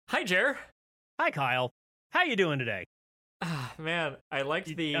Hi, Jer. Hi, Kyle. How you doing today? Ah, man, I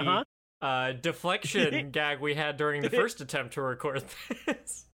liked the deflection Uh-huh. gag we had during the first attempt to record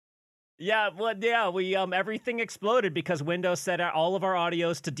this. We everything exploded because Windows set all of our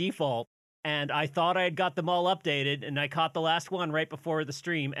audios to default, and I thought I had got them all updated, and I caught the last one right before the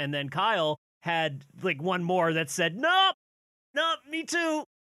stream, and then Kyle had like one more that said, "Nope, nope, me too."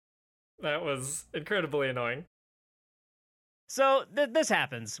 That was incredibly annoying. So this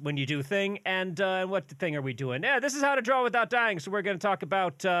happens when you do a thing, and what thing are we doing? Yeah, this is how to draw without dying. So we're going to talk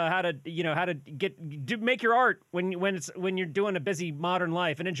about how to make your art when you're doing a busy modern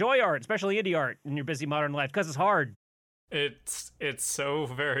life, and enjoy art, especially indie art, in your busy modern life, because it's hard. It's so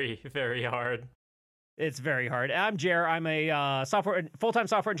very, very hard. It's very hard. I'm Jer. I'm a full-time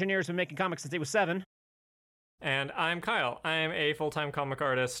software engineer who's been making comics since he was 7. And I'm Kyle. I'm a full-time comic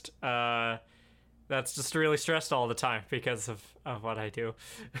artist. That's just really stressed all the time because of what I do.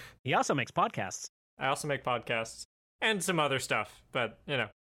 He also makes podcasts. I also make podcasts and some other stuff, but you know.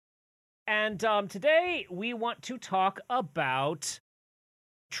 And today we want to talk about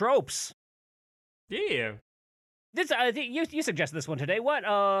tropes. Yeah. This you suggested this one today. What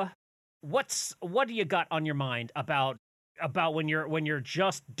do you got on your mind about when you're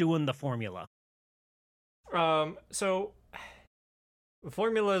just doing the formula? So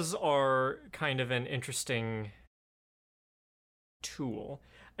formulas are kind of an interesting tool.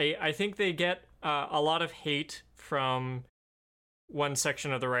 I think they get a lot of hate from one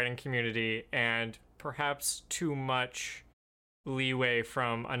section of the writing community and perhaps too much leeway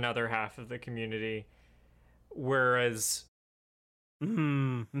from another half of the community. Whereas,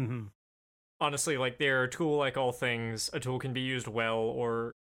 honestly, like, they're a tool like all things. A tool can be used well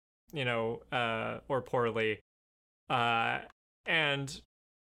or, or poorly. And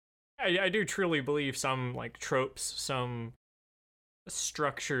I do truly believe some, like, tropes, some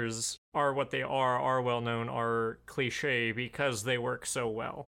structures are what they are well known, are cliche because they work so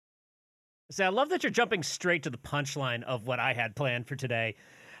well. So I love that you're jumping straight to the punchline of what I had planned for today.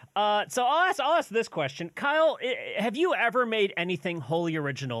 So I'll ask this question. Kyle, have you ever made anything wholly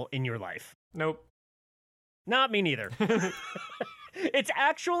original in your life? Nope. Not me neither. It's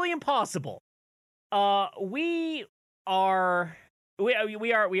actually impossible. We are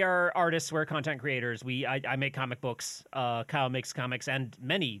artists. We're content creators. I make comic books. Kyle makes comics and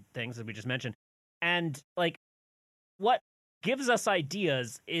many things that we just mentioned. And like, what gives us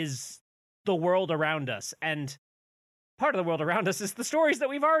ideas is the world around us. And part of the world around us is the stories that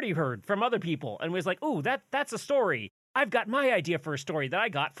we've already heard from other people. And we're like, ooh, that's a story. I've got my idea for a story that I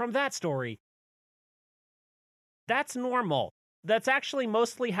got from that story. That's normal. That's actually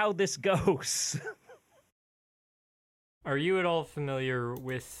mostly how this goes. Are you at all familiar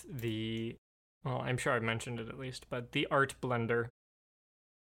with well, I'm sure I've mentioned it at least, but the art blender?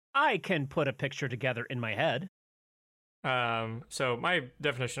 I can put a picture together in my head. So my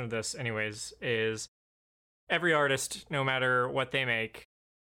definition of this, anyways, is every artist, no matter what they make,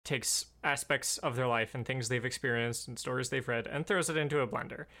 takes aspects of their life and things they've experienced and stories they've read and throws it into a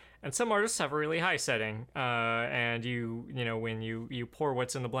blender. And some artists have a really high setting, and when you pour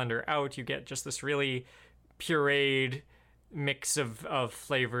what's in the blender out, you get just this really pureed mix of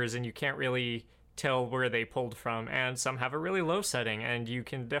flavors, and you can't really tell where they pulled from. And some have a really low setting, and you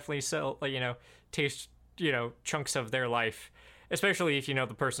can definitely taste chunks of their life, especially if you know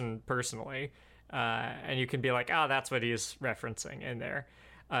the person personally, and you can be like, that's what he's referencing in there.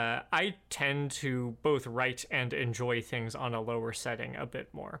 I tend to both write and enjoy things on a lower setting a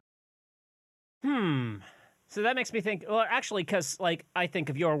bit more. So that makes me think, well, actually, because like I think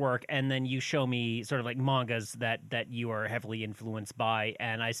of your work, and then you show me sort of like mangas that you are heavily influenced by,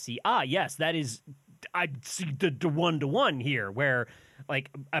 and I see, yes, I see the one-to-one here, where like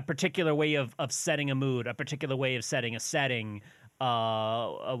a particular way of setting a mood, a particular way of setting a setting,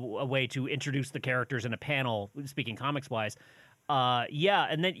 a way to introduce the characters in a panel, speaking comics-wise.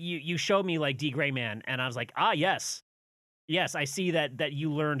 And then you show me like D. Gray Man, and I was like, yes, I see that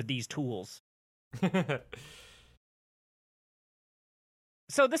you learned these tools.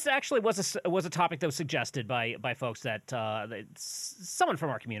 So this actually was a topic that was suggested by folks that someone from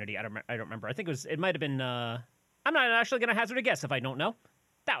our community. I don't remember. I think it might have been. I'm not actually going to hazard a guess if I don't know.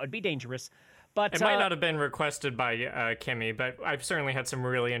 That would be dangerous. But it might not have been requested by Kimmy, but I've certainly had some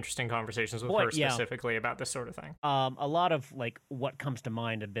really interesting conversations with her specifically about this sort of thing. A lot of like what comes to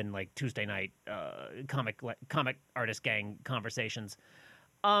mind have been like Tuesday night comic artist gang conversations.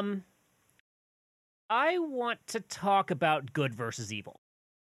 I want to talk about good versus evil.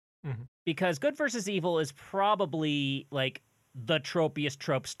 Mm-hmm. Because good versus evil is probably like the tropiest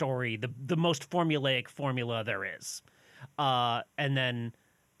trope story, the most formulaic formula there is. And then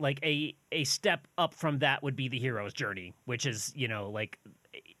like a step up from that would be the hero's journey, which is, like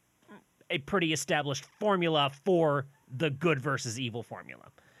a pretty established formula for the good versus evil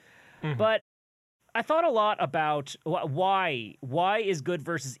formula. Mhm. But I thought a lot about why is good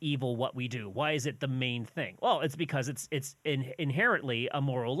versus evil what we do? Why is it the main thing? Well, it's because it's inherently a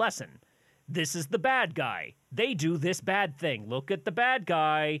moral lesson. This is the bad guy. They do this bad thing. Look at the bad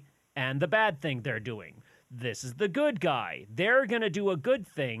guy and the bad thing they're doing. This is the good guy. They're going to do a good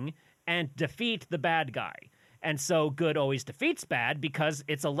thing and defeat the bad guy. And so good always defeats bad because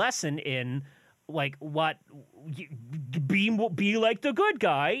it's a lesson in like what be like the good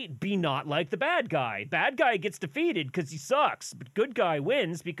guy, be not like the bad guy. Bad guy gets defeated because he sucks, but good guy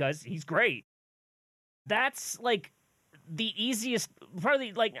wins because he's great. That's like the easiest,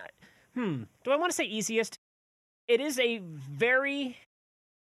 probably like, do I want to say easiest? It is a very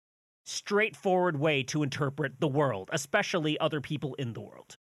straightforward way to interpret the world, especially other people in the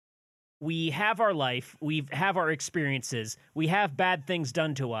world. We have our life, we have our experiences, we have bad things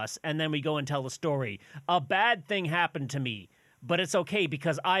done to us, and then we go and tell the story. A bad thing happened to me, but it's okay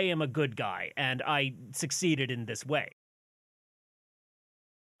because I am a good guy, and I succeeded in this way.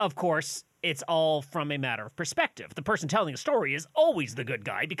 Of course, it's all from a matter of perspective. The person telling a story is always the good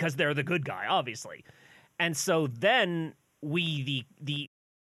guy because they're the good guy, obviously. And so then we, the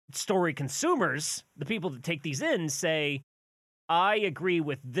story consumers, the people that take these in, say, I agree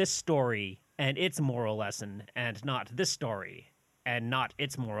with this story and its moral lesson and not this story and not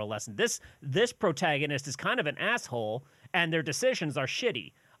its moral lesson. This protagonist is kind of an asshole and their decisions are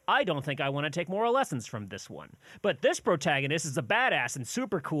shitty. I don't think I want to take moral lessons from this one. But this protagonist is a badass and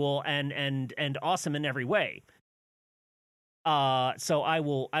super cool and awesome in every way. So I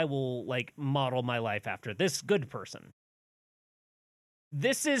will like model my life after this good person.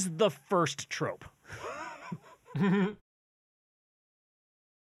 This is the first trope. The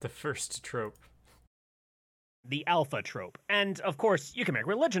first trope. The alpha trope. And, of course, you can make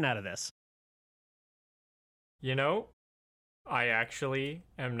religion out of this. You know, I actually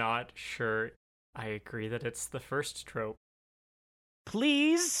am not sure I agree that it's the first trope.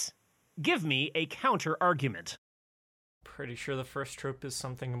 Please give me a counter-argument. Pretty sure the first trope is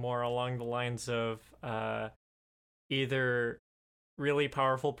something more along the lines of either really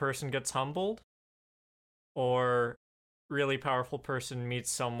powerful person gets humbled or really powerful person meets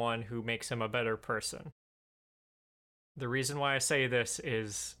someone who makes him a better person. The reason why I say this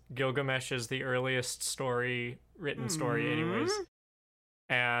is Gilgamesh is the earliest written story anyways.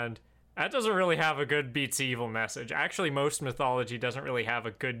 And that doesn't really have a good beats evil message. Actually, most mythology doesn't really have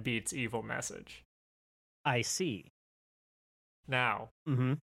a good beats evil message. I see. Now,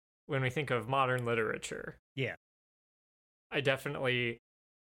 when we think of modern literature, yeah, I definitely,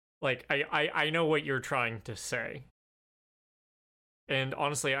 like, I know what you're trying to say. And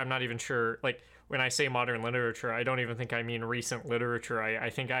honestly, I'm not even sure, like, when I say modern literature, I don't even think I mean recent literature. I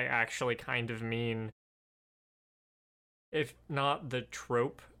think I actually kind of mean, if not the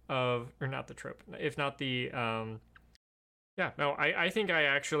trope of, or not the trope, if not the, I think I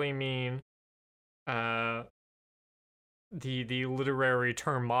actually mean the literary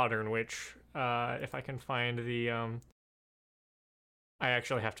term modern, which, if I can find the, I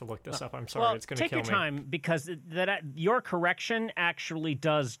actually have to look this up. I'm sorry, it's going to kill me. Take your time because your correction actually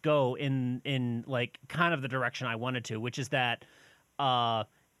does go in like kind of the direction I wanted to, which is that I'm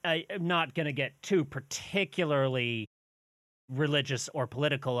not going to get too particularly religious or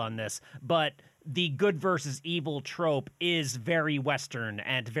political on this, but the good versus evil trope is very Western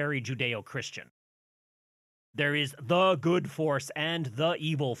and very Judeo-Christian. There is the good force and the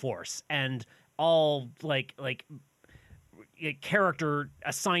evil force, and all like character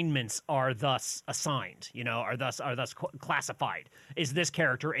assignments are thus assigned, are thus classified. Is this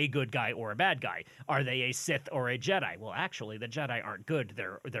character a good guy or a bad guy? Are they a Sith or a Jedi? Well, actually, the Jedi aren't good.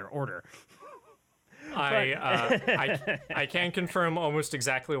 They're order. I can confirm almost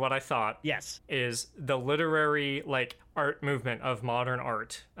exactly what I thought. Yes. Is the literary art movement of modern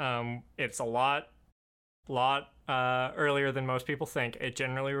art. It's a lot earlier than most people think. It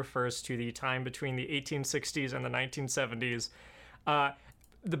generally refers to the time between the 1860s and the 1970s.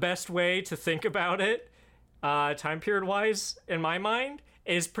 The best way to think about it, time period wise, in my mind,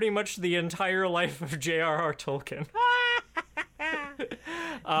 is pretty much the entire life of J.R.R. Tolkien.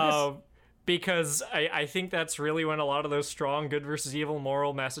 Because I think that's really when a lot of those strong good versus evil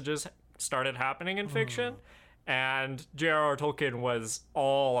moral messages started happening in fiction. And J.R.R. Tolkien was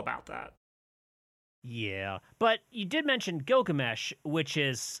all about that. Yeah, but you did mention Gilgamesh, which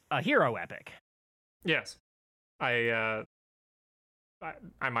is a hero epic. Yes. I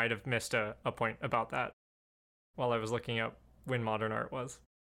might have missed a point about that while I was looking up when modern art was.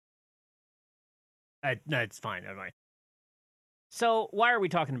 No, it's fine. Never mind. So why are we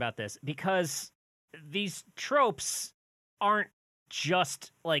talking about this? Because these tropes aren't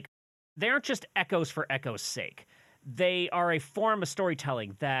just like, they aren't just echoes for echo's sake. They are a form of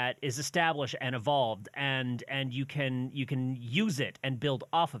storytelling that is established and evolved, and you can use it and build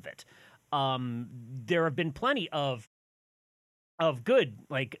off of it. There have been plenty of good,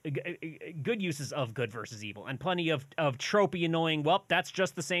 like good uses of good versus evil, and plenty of tropey, annoying, well, that's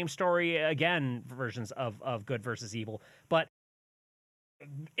just the same story again versions of good versus evil. But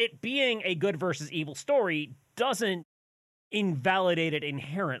it being a good versus evil story doesn't invalidate it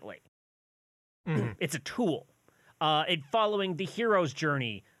inherently. Mm-hmm. It's a tool. It following the hero's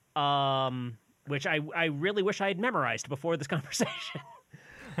journey, which I really wish I had memorized before this conversation,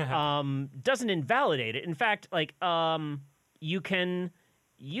 doesn't invalidate it. In fact, like, you can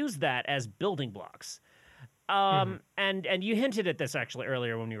use that as building blocks. And you hinted at this actually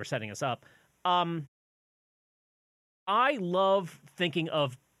earlier when we were setting us up. I love thinking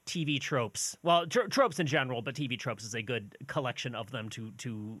of TV tropes. Well, tropes in general, but TV tropes is a good collection of them to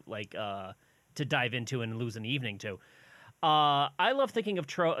dive into and lose an evening to. I love thinking of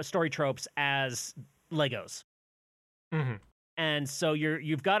story tropes as Legos. Mm-hmm. And so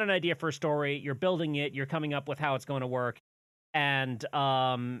you've got an idea for a story, you're building it, you're coming up with how it's going to work, and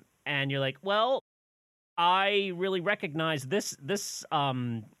you're like, well, I really recognize this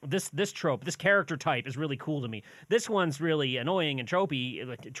trope. This character type is really cool to me. This one's really annoying and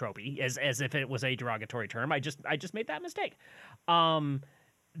tropey, as if it was a derogatory term. I just made that mistake.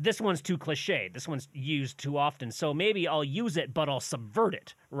 This one's too cliched. This one's used too often. So maybe I'll use it, but I'll subvert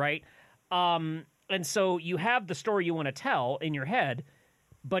it, right? And so you have the story you want to tell in your head,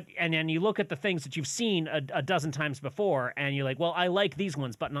 and then you look at the things that you've seen a dozen times before, and you're like, well, I like these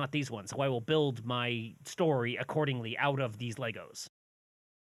ones, but not these ones. So I will build my story accordingly out of these Legos.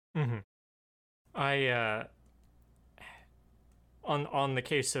 Mm-hmm. On the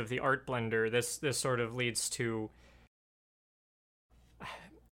case of the art blender, this sort of leads to,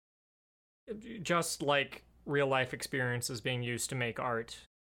 just like real life experiences being used to make art,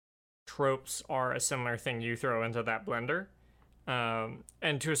 tropes are a similar thing you throw into that blender.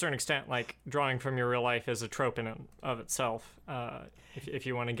 And to a certain extent, like, drawing from your real life is a trope in and of itself. If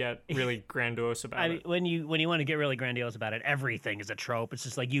you want to get really grandiose about it. When you want to get really grandiose about it, everything is a trope. It's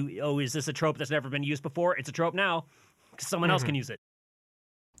just like, is this a trope that's never been used before? It's a trope now, because someone else can use it.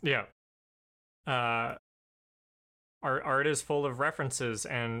 Yeah. Art is full of references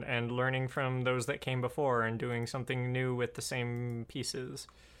and learning from those that came before and doing something new with the same pieces.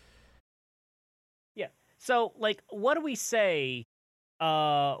 Yeah. So, like, what do we say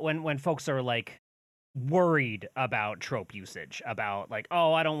when folks are, like, worried about trope usage? About, like,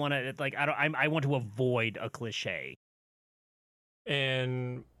 oh, I don't want to, like, I want to avoid a cliche.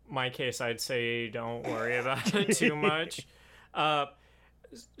 In my case, I'd say don't worry about it too much.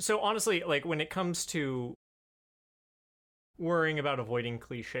 So honestly, like, when it comes to worrying about avoiding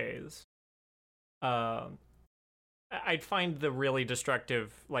cliches, I'd find the really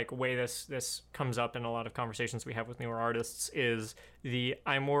destructive, like, way this comes up in a lot of conversations we have with newer artists is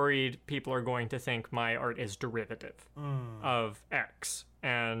I'm worried people are going to think my art is derivative of X.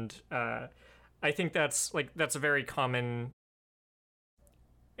 And I think that's a very common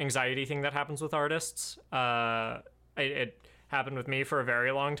anxiety thing that happens with artists. It happened with me for a very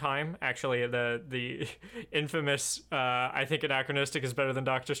long time. Actually, the infamous I think anachronistic is better than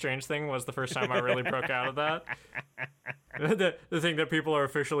Doctor Strange thing was the first time I really broke out of that. The thing that people are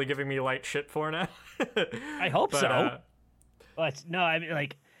officially giving me light shit for now. I hope so. But no, I mean,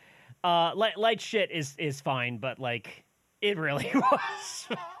 like, light shit is fine, but, like, it really was.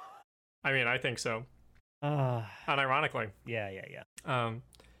 I mean, I think so. Unironically. Yeah.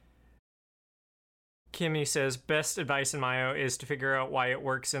 Kimmy says, best advice in Mayo is to figure out why it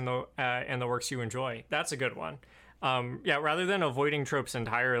works in the works you enjoy. That's a good one. Rather than avoiding tropes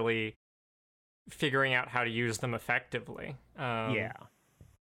entirely, figuring out how to use them effectively.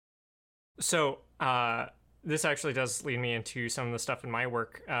 So this actually does lead me into some of the stuff in my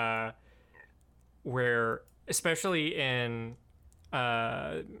work, where, especially in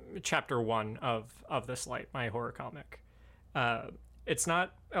chapter 1 of This Light, my horror comic, it's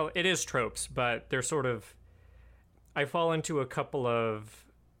not, it is tropes, but they're sort of, I fall into a couple of,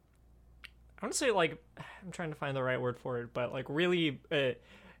 I want to say, like, I'm trying to find the right word for it, but, like, really, and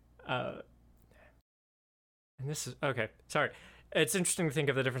this is, okay, sorry. It's interesting to think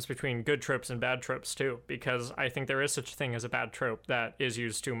of the difference between good tropes and bad tropes, too, because I think there is such a thing as a bad trope that is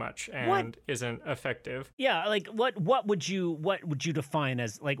used too much and isn't effective. Yeah, like, what would you define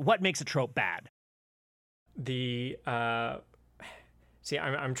as, like, what makes a trope bad? See,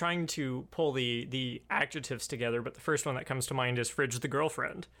 I'm trying to pull the adjectives together, but the first one that comes to mind is Fridge the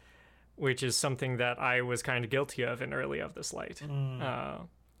girlfriend, which is something that I was kind of guilty of in early of this light.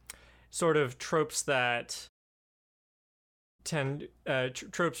 Sort of tropes that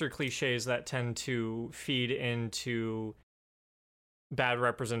tropes or cliches that tend to feed into bad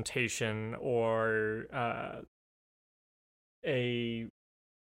representation or feed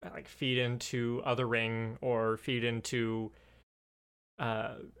into othering or feed into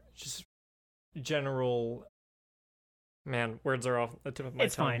just general, man, words are off the tip of my tongue.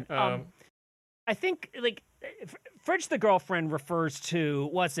 It's fine. I think like Fridge the girlfriend refers to,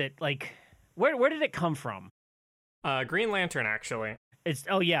 what's it like? Where did it come from? Green Lantern, actually. It's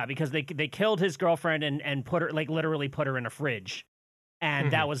because they killed his girlfriend and put her, like, literally put her in a fridge,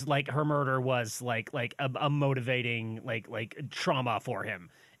 and that was like, her murder was like a motivating like trauma for him.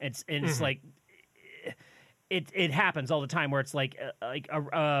 It's like it happens all the time where it's like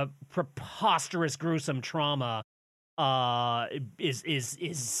a preposterous, gruesome trauma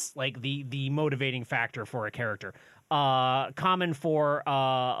is like the motivating factor for a character. Common for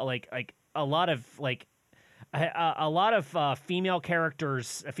like a lot of female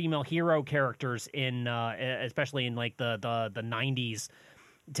characters, female hero characters in especially in like the 90s,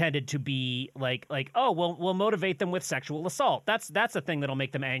 tended to be like, oh, well, we'll motivate them with sexual assault. That's a thing that'll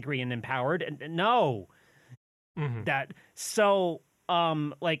make them angry and empowered. And no, that so.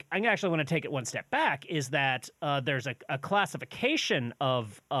 Like, I actually want to take it one step back, is that there's a classification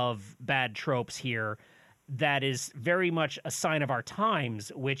of bad tropes here that is very much a sign of our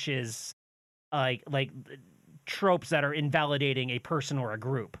times, which is like tropes that are invalidating a person or a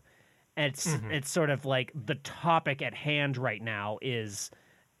group. And it's sort of like the topic at hand right now is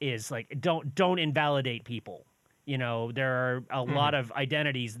like, don't invalidate people. You know, there are a lot of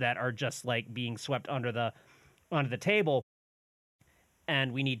identities that are just like being swept under the table.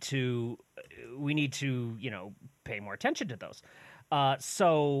 And we need to, pay more attention to those.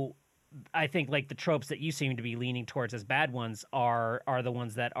 So I think like the tropes that you seem to be leaning towards as bad ones are the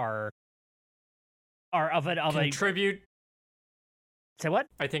ones that are of contribute. Say what?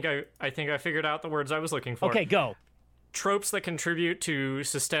 I think I figured out the words I was looking for. Okay, go. Tropes that contribute to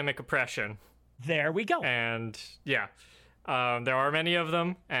systemic oppression. There we go. And yeah, there are many of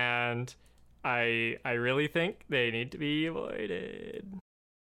them, and I really think they need to be avoided.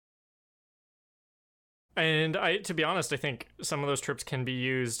 And to be honest, I think some of those tropes can be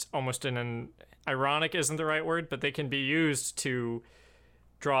used almost in an ironic isn't the right word, but they can be used to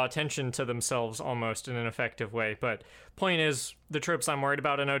draw attention to themselves almost in an effective way. But point is, the tropes I'm worried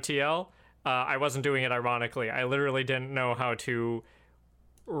about in OTL, I wasn't doing it ironically. I literally didn't know how to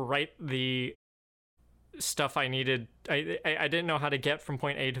write the stuff I needed. I didn't know how to get from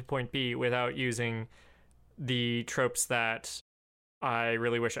point A to point B without using the tropes that I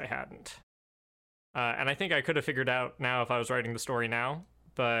really wish I hadn't. And I think I could have figured out now if I was writing the story now,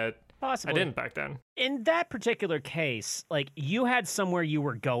 but possibly I didn't back then. In that particular case, like, you had somewhere you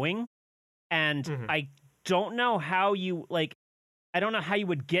were going, and I don't know how you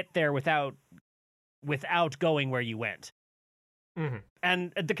would get there without going where you went.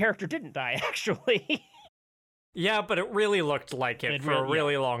 And the character didn't die, actually. Yeah, but it really looked like it for a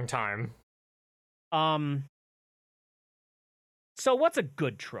really long time. So what's a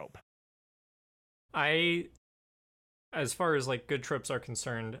good trope? As far as like good tropes are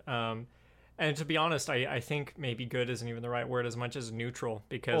concerned, and to be honest, I think maybe good isn't even the right word as much as neutral,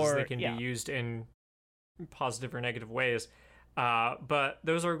 because they can be used in positive or negative ways. But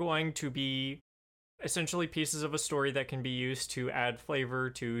those are going to be essentially pieces of a story that can be used to add flavor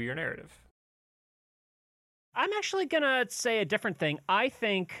to your narrative. I'm actually gonna say a different thing. I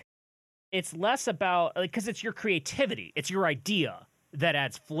think it's less about, because it's your creativity, it's your idea that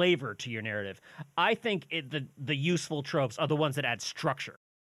adds flavor to your narrative. I think the useful tropes are the ones that add structure.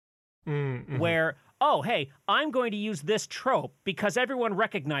 Where, oh, hey, I'm going to use this trope because everyone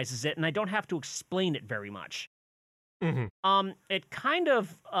recognizes it and I don't have to explain it very much. It kind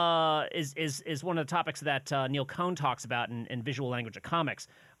of is one of the topics that Neil Cohn talks about in Visual Language of Comics,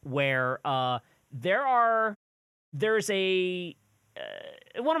 where there's a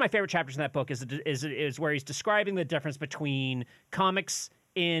one of my favorite chapters in that book is where he's describing the difference between comics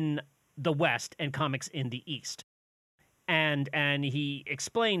in the West and comics in the East. And he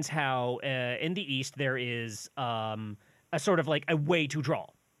explains how in the East there is a sort of like a way to draw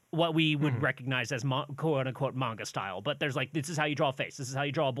what we would recognize as quote unquote manga style. But there's like, this is how you draw a face. This is how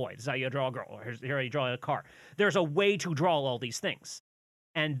you draw a boy. This is how you draw a girl. Or here you draw a car. There's a way to draw all these things.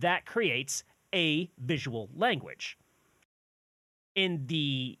 And that creates a visual language. In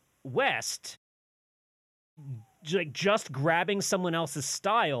the West, like just grabbing someone else's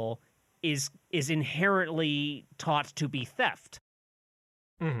style is inherently taught to be theft.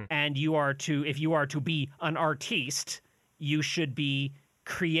 And if you are to be an artiste, you should be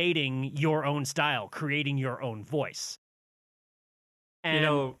creating your own style, creating your own voice.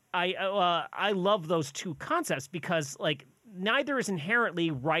 And I love those two concepts because like neither is inherently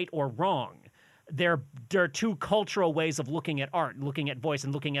right or wrong. There are two cultural ways of looking at art, looking at voice,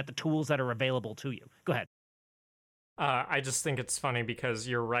 and looking at the tools that are available to you. Go ahead. I just think it's funny because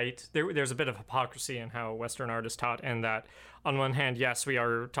you're right. There's a bit of hypocrisy in how Western art is taught, and that on one hand, yes, we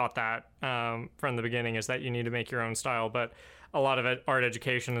are taught that from the beginning, is that you need to make your own style, but a lot of art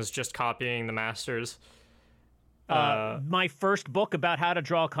education is just copying the masters. My first book about how to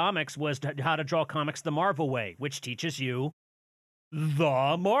draw comics was How to Draw Comics the Marvel Way, which teaches you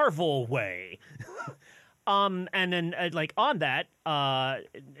the Marvel way. And then like on that,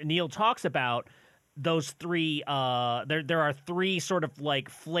 Neil talks about those three. There are three sort of like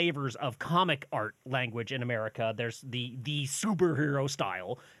flavors of comic art language in America. There's the superhero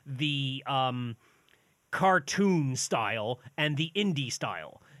style, the cartoon style, and the indie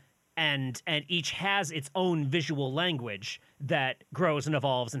style. And each has its own visual language that grows and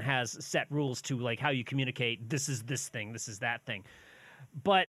evolves and has set rules to like how you communicate. This is this thing. This is that thing.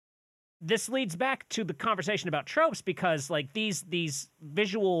 But this leads back to the conversation about tropes because like these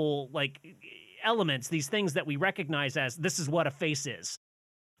visual like elements, these things that we recognize as this is what a face is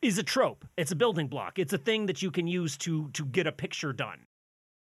a trope. It's a building block. It's a thing that you can use to get a picture done.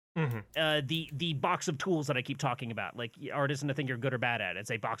 The box of tools that I keep talking about, like art isn't a thing you're good or bad at. It's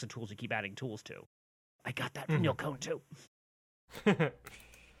a box of tools you keep adding tools to. I got that from Neil Cohn too.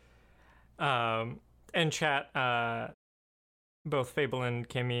 And chat, both Fable and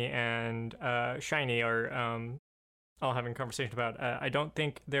Kimmy and Shiny are all having a conversation about. I don't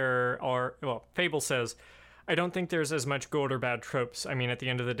think there are. Well, Fable says, I don't think there's as much good or bad tropes. I mean, at the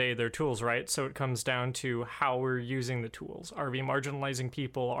end of the day, they're tools, right? So it comes down to how we're using the tools. Are we marginalizing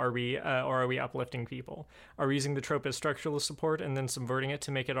people? Are we, or are we uplifting people? Are we using the trope as structural support and then subverting it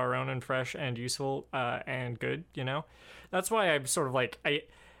to make it our own and fresh and useful and good? You know, that's why I'm sort of like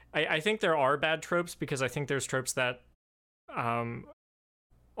I think there are bad tropes because I think there's tropes that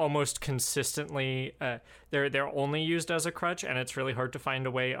almost consistently they're only used as a crutch, and it's really hard to find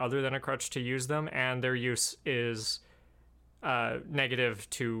a way other than a crutch to use them, and their use is negative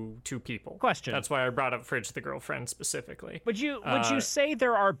to people. Question. That's why I brought up Fridge the Girlfriend specifically. Would you say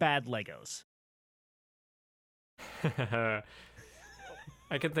there are bad Legos? I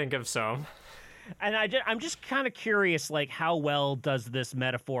could think of some. And I'm just kind of curious, like, how well does this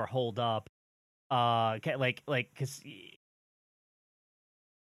metaphor hold up? Because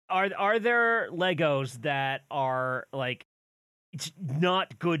are there Legos that are like it's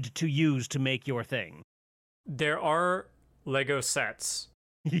not good to use to make your thing? There are Lego sets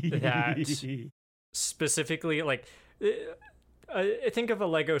that specifically like think of a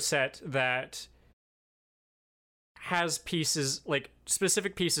Lego set that has pieces, like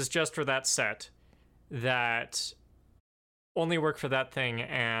specific pieces just for that set that only work for that thing,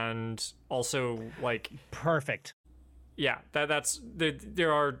 and also like perfect. Yeah, that's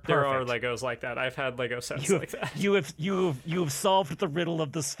there are Legos like that. I've had Lego sets like that. You have solved the riddle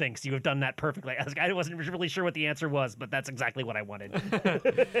of the Sphinx. You have done that perfectly. I wasn't really sure what the answer was, but that's exactly what I wanted.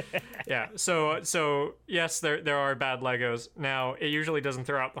 Yeah. So yes, there are bad Legos. Now it usually doesn't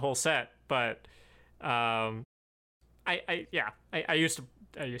throw out the whole set, but I used to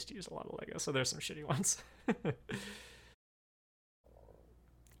use a lot of Legos, so there's some shitty ones.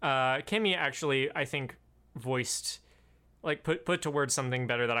 Kimmy actually, I think, voiced, like, put to words something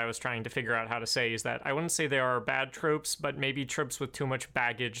better that I was trying to figure out how to say, is that I wouldn't say there are bad tropes, but maybe tropes with too much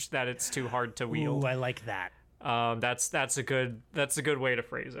baggage that it's too hard to wield. Ooh, I like that. That's a good way to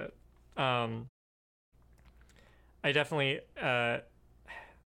phrase it. I definitely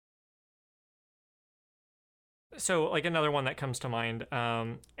so like another one that comes to mind,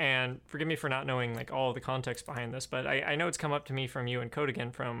 and forgive me for not knowing like all of the context behind this, but I know it's come up to me from you and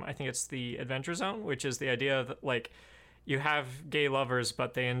Codigan from, I think it's the Adventure Zone, which is the idea that like you have gay lovers,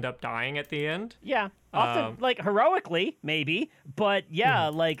 but they end up dying at the end. Yeah, often like heroically, maybe, but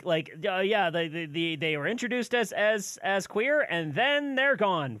yeah, they were introduced as queer, and then they're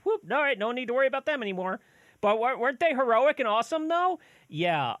gone. Whoop! All right, no need to worry about them anymore. But weren't they heroic and awesome though?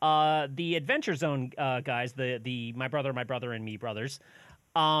 Yeah. The Adventure Zone guys, the my brother and me brothers,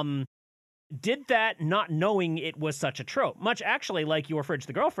 did that not knowing it was such a trope. Much actually like your Fridge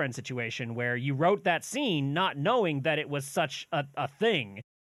the Girlfriend situation, where you wrote that scene not knowing that it was such a thing.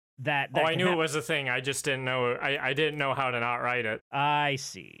 I knew it was a thing. I just didn't know. I didn't know how to not write it. I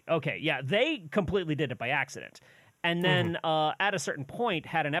see. Okay, yeah, they completely did it by accident. And then at a certain point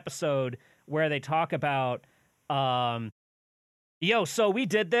had an episode where they talk about, so we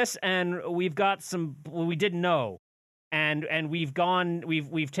did this and we've got we didn't know. And we've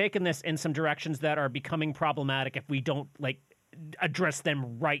taken this in some directions that are becoming problematic if we don't address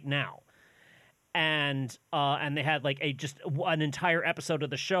them right now. And they had just an entire episode of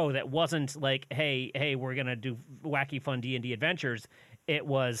the show that wasn't like, hey, we're gonna do wacky fun D&D adventures. It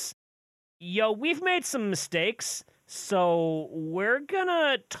was, we've made some mistakes, so we're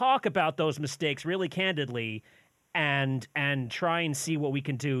gonna talk about those mistakes really candidly, and try and see what we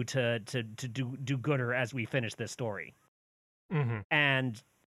can do to do gooder as we finish this story. Mm-hmm. And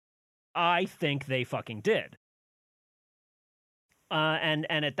I think they fucking did. And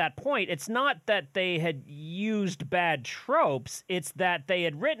at that point, it's not that they had used bad tropes, it's that they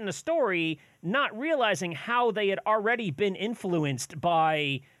had written a story not realizing how they had already been influenced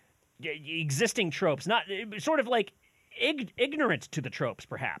by existing tropes, not sort of like ignorant to the tropes,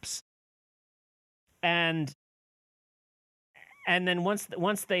 perhaps. And then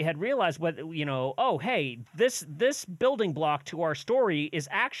once they had realized this building block to our story is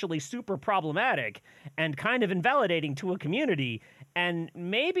actually super problematic and kind of invalidating to a community, and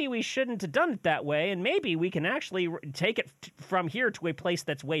maybe we shouldn't have done it that way, and maybe we can actually take it from here to a place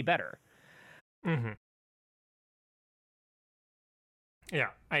that's way better. Mm-hmm. Yeah,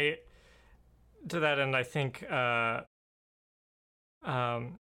 to that end, I think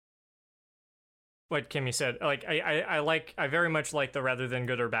what Kimmy said, I very much like the rather than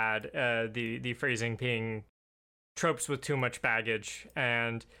good or bad, the phrasing being tropes with too much baggage,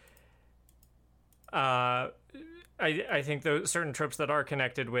 and I think those certain tropes that are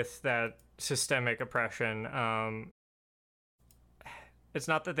connected with that systemic oppression, it's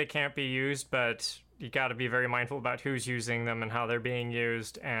not that they can't be used, but you got to be very mindful about who's using them and how they're being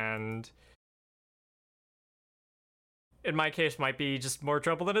used, and in my case, might be just more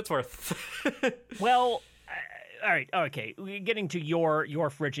trouble than it's worth. Well, all right, okay. Getting to your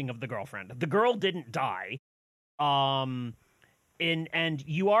fridging of the girlfriend. The girl didn't die, and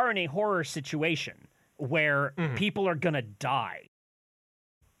you are in a horror situation where people are gonna die.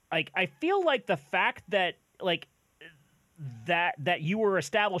 I feel like the fact that that you were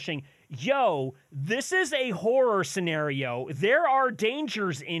establishing, this is a horror scenario. There are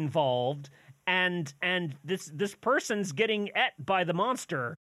dangers involved. And this person's getting ate by the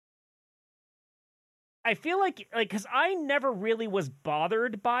monster. I feel like because I never really was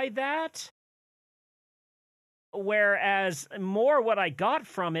bothered by that. Whereas more what I got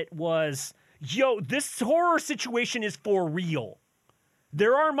from it was, this horror situation is for real.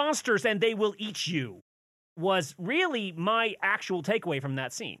 There are monsters and they will eat you. Was really my actual takeaway from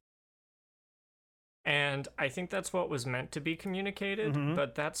that scene. And I think that's what was meant to be communicated,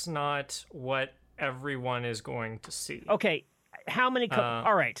 but that's not what everyone is going to see. Okay, how many...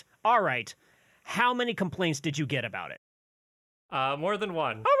 all right. How many complaints did you get about it? More than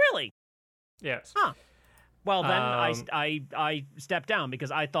one. Oh, really? Yes. Huh. Well, then I stepped down because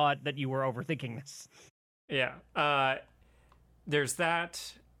I thought that you were overthinking this. Yeah. There's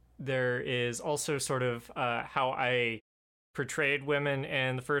that. There is also sort of how I portrayed women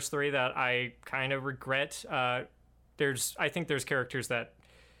in the first three that I kind of regret. I think there's characters that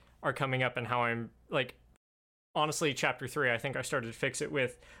are coming up and how I'm honestly, chapter 3, I think I started to fix it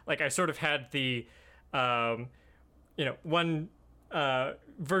with I sort of had the one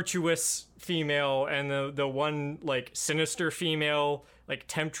virtuous female and the one sinister female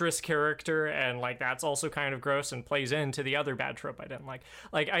temptress character, and that's also kind of gross and plays into the other bad trope I didn't like.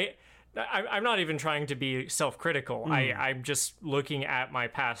 I'm not even trying to be self-critical. I'm just looking at my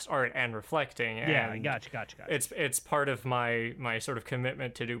past art and reflecting. Yeah, and gotcha. It's part of my sort of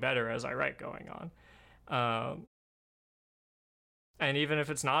commitment to do better as I write going on. And even if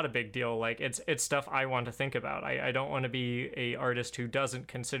it's not a big deal, it's stuff I want to think about. I don't want to be a artist who doesn't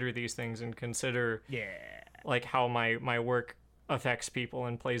consider these things and consider how my work affects people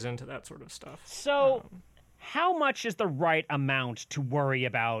and plays into that sort of stuff. So how much is the right amount to worry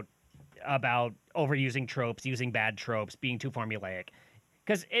about overusing tropes, using bad tropes, being too formulaic?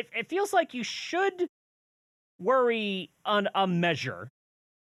 Because it feels like you should worry on a measure,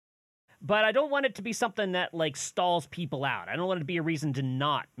 but I don't want it to be something that stalls people out. I don't want it to be a reason to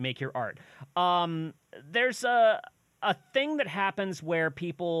not make your art. There's a thing that happens where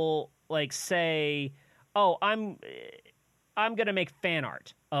people say, "Oh, I'm gonna make fan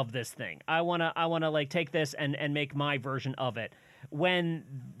art of this thing. I wanna take this and make my version of it." When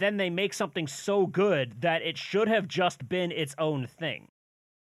then they make something so good that it should have just been its own thing.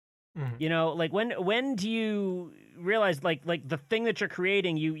 Mhm. You know, like when do you realize like the thing that you're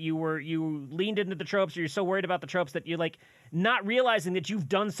creating, you leaned into the tropes, or you're so worried about the tropes that you're like not realizing that you've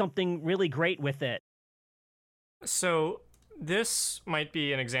done something really great with it. So this might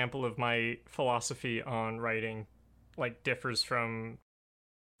be an example of my philosophy on writing, like differs from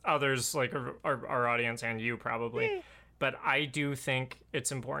others, like our audience and you probably. Eh. But I do think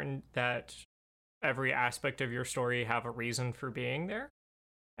it's important that every aspect of your story have a reason for being there.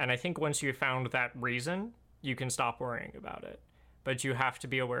 And I think once you've found that reason, you can stop worrying about it. But you have to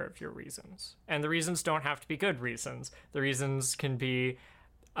be aware of your reasons. And the reasons don't have to be good reasons. The reasons can be,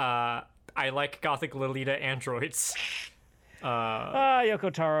 I like Gothic Lolita androids.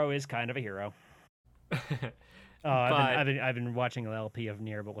 Yoko Taro is kind of a hero. But I've been watching an LP of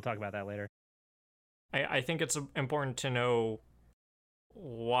Nier, but we'll talk about that later. I think it's important to know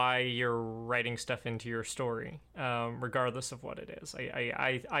why you're writing stuff into your story, regardless of what it is.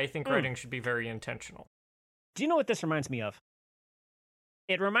 I think writing should be very intentional. Do you know what this reminds me of?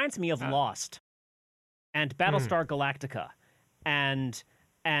 It reminds me of Lost and Battlestar Galactica and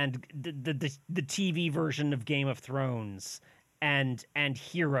the TV version of Game of Thrones and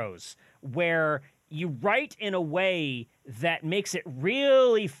Heroes, where you write in a way that makes it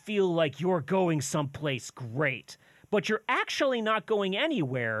really feel like you're going someplace great, but you're actually not going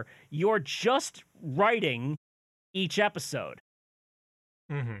anywhere. You're just writing each episode.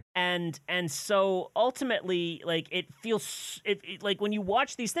 Mm-hmm. And so ultimately, like, it feels like when you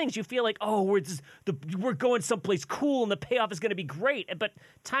watch these things, you feel like, oh, we're going someplace cool and the payoff is going to be great. But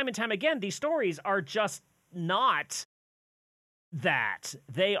time and time again, these stories are just not that.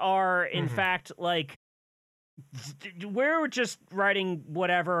 They are, in fact, like, we're just writing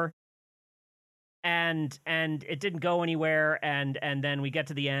whatever, and it didn't go anywhere, and then we get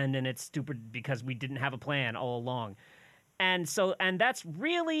to the end and it's stupid because we didn't have a plan all along. And so, and that's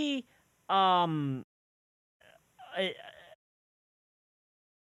really, that's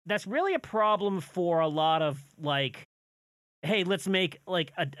really a problem for a lot of, like, hey, let's make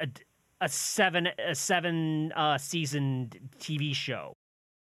like a seven season TV show.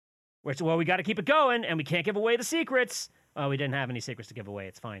 Where it's, well, we got to keep it going and we can't give away the secrets. Oh, we didn't have any secrets to give away.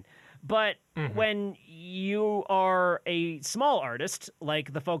 It's fine. But when you are a small artist,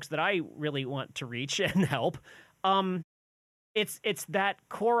 like the folks that I really want to reach and help, it's that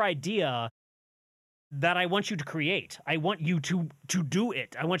core idea that I want you to create. I want you to do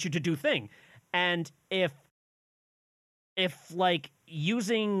it. I want you to do thing. And if like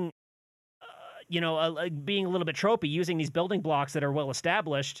using, like being a little bit tropey, using these building blocks that are well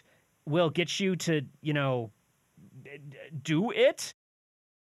established will get you to, do it,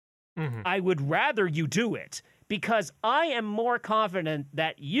 I would rather you do it, because I am more confident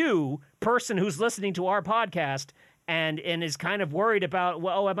that you, person who's listening to our podcast and is kind of worried about,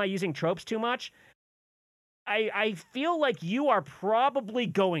 well, am I using tropes too much? I feel like you are probably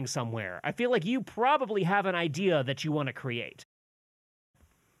going somewhere. I feel like you probably have an idea that you want to create.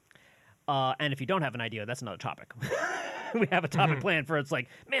 And if you don't have an idea, that's another topic. We have a topic planned for, it's like,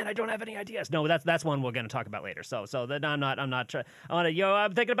 man, I don't have any ideas. No, that's one we're going to talk about later. So that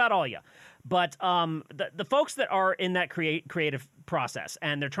I'm thinking about all of you. But the folks that are in that creative process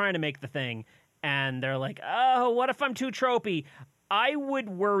and they're trying to make the thing and they're like, oh, what if I'm too tropey? I would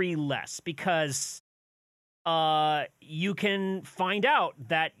worry less, because you can find out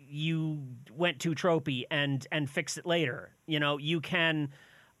that you went too tropey and fix it later. You can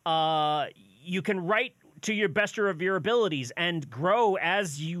write to your best of your abilities and grow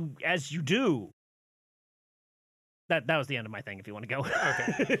as you do. That was the end of my thing, if you want to go.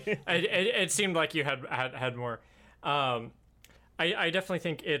 Okay. It seemed like you had more. I definitely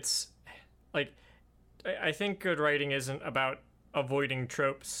think it's like, I think good writing isn't about avoiding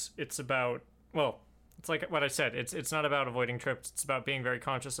tropes. It's about, well, it's like what I said. It's not about avoiding tropes. It's about being very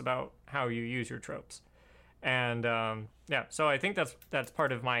conscious about how you use your tropes. And yeah, so I think that's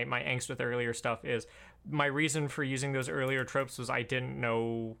part of my angst with earlier stuff. Is my reason for using those earlier tropes was I didn't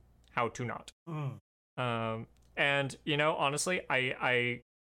know how to not. And honestly, I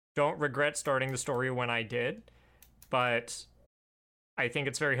don't regret starting the story when I did, but I think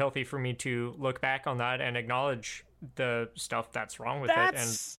it's very healthy for me to look back on that and acknowledge the stuff that's wrong with it.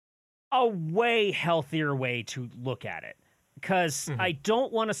 That's a way healthier way to look at it. Because I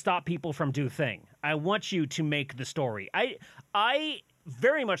don't want to stop people from do thing. I want you to make the story. I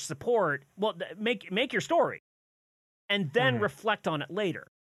very much support, well, make your story and then reflect on it later.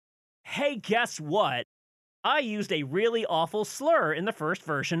 Hey, guess what? I used a really awful slur in the first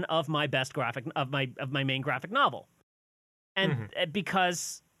version of my main graphic novel. And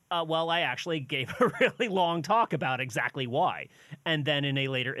because well, I actually gave a really long talk about exactly why, and then in a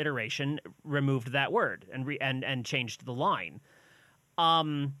later iteration removed that word and changed the line.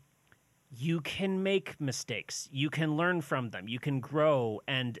 You can make mistakes. You can learn from them. You can grow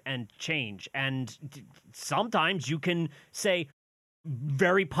and change. And sometimes you can say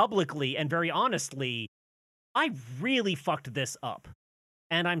very publicly and very honestly, I really fucked this up,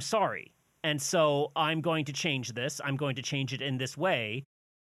 and I'm sorry. And so I'm going to change this. I'm going to change it in this way.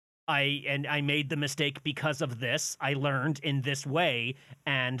 I made the mistake because of this. I learned in this way,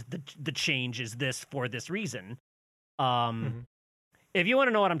 and the change is this for this reason. If you want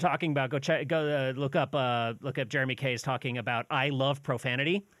to know what I'm talking about, go look up Jeremy Kay's talking about I love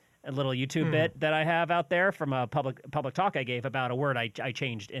profanity, a little YouTube bit that I have out there from a public talk I gave about a word I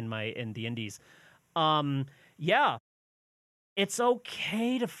changed in the indies. Yeah, it's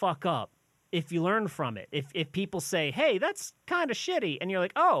okay to fuck up if you learn from it. If people say, "Hey, that's kind of shitty," and you're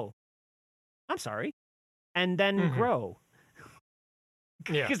like, "Oh, I'm sorry," and then grow,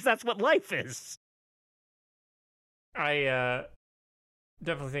 because that's what life is. I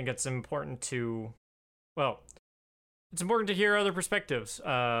definitely think it's important to, it's important to hear other perspectives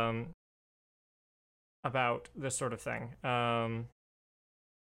about this sort of thing, and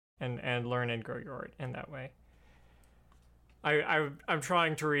learn and grow your art in that way. I'm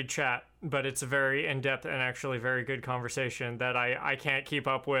trying to read chat, but it's a very in-depth and actually very good conversation that I can't keep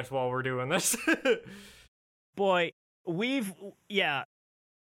up with while we're doing this. Boy, we've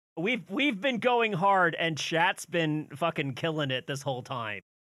been going hard, and chat's been fucking killing it this whole time.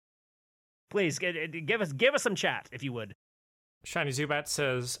 Please give us some chat if you would. Shiny Zubat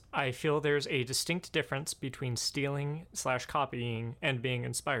says, I feel there's a distinct difference between stealing/copying and being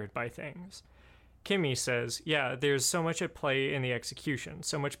inspired by things. Kimmy says, yeah, there's so much at play in the execution,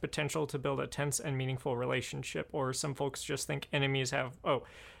 so much potential to build a tense and meaningful relationship, or some folks just think enemies have... Oh,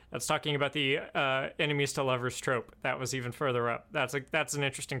 that's talking about the enemies to lovers trope. That was even further up. That's an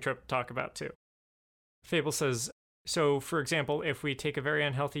interesting trope to talk about, too. Fable says, so, for example, if we take a very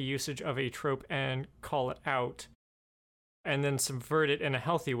unhealthy usage of a trope and call it out, and then subvert it in a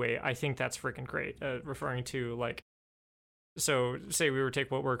healthy way, I think that's freaking great. Referring to, like... So, say we were to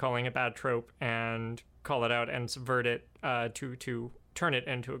take what we're calling a bad trope and call it out and subvert it to turn it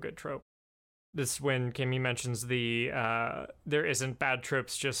into a good trope. This is when Kimmy mentions there isn't bad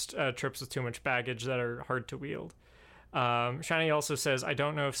tropes, just tropes with too much baggage that are hard to wield. Shiny also says, I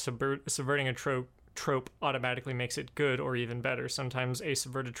don't know if subverting a trope automatically makes it good or even better. Sometimes a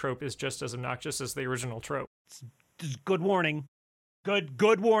subverted trope is just as obnoxious as the original trope. Good warning.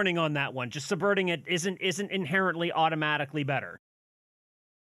 Good warning on that one. Just subverting it isn't inherently automatically better.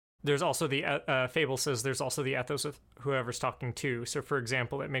 There's also Fable says there's also the ethos of whoever's talking to. So, for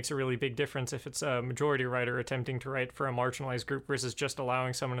example, it makes a really big difference if it's a majority writer attempting to write for a marginalized group versus just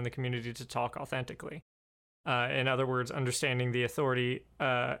allowing someone in the community to talk authentically. In other words, understanding and the authority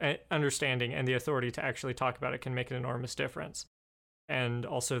to actually talk about it can make an enormous difference. And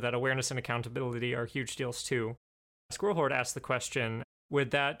also that awareness and accountability are huge deals too. Squirrel Horde asked the question,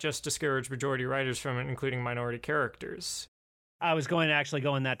 would that just discourage majority writers from including minority characters? I was going to actually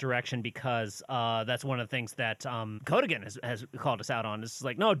go in that direction because that's one of the things that Codigan has called us out on. It's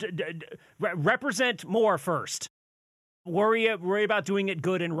like, no, represent more first. Worry about doing it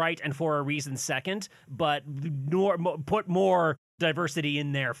good and right and for a reason second, but put more diversity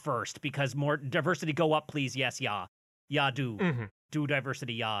in there first, because more diversity go up, please. Yes, yeah. Yeah, do. Mm-hmm. Do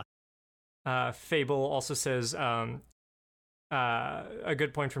diversity, yeah. Fable also says, a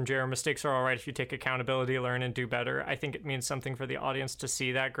good point from Jer, mistakes are all right if you take accountability, learn, and do better. I think it means something for the audience to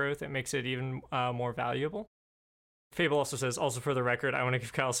see that growth. It makes it even more valuable. Fable also says, also for the record, I want to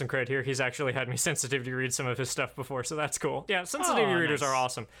give Kyle some credit here. He's actually had me sensitivity read some of his stuff before, so that's cool. Yeah, sensitivity readers are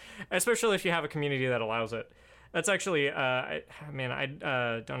awesome, especially if you have a community that allows it. That's actually, I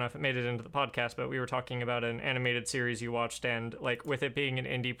don't know if it made it into the podcast, but we were talking about an animated series you watched, and like with it being an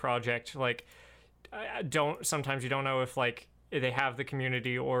indie project, like sometimes you don't know if like they have the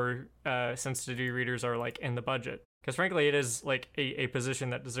community or sensitivity readers are like in the budget, because frankly it is like a position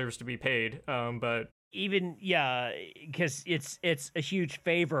that deserves to be paid, but even because it's a huge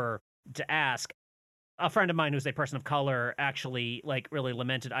favor to ask. A friend of mine who's a person of color actually like really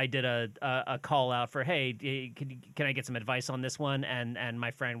lamented. I did a call out for, hey, can I get some advice on this one? And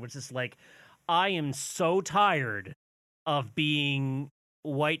my friend was just like, I am so tired of being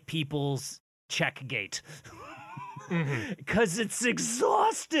white people's checkgate. Because it's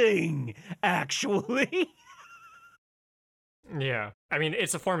exhausting, actually. Yeah. I mean,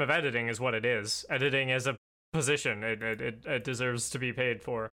 it's a form of editing is what it is. Editing is a position. It deserves to be paid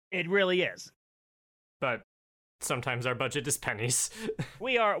for. It really is. But sometimes our budget is pennies.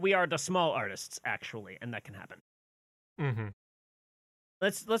 We are the small artists, actually, and that can happen. Mm-hmm.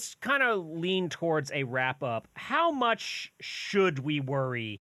 Let's kind of lean towards a wrap up. How much should we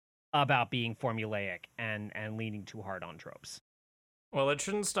worry about being formulaic and leaning too hard on tropes? Well, it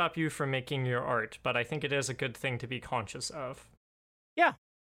shouldn't stop you from making your art, but I think it is a good thing to be conscious of. Yeah,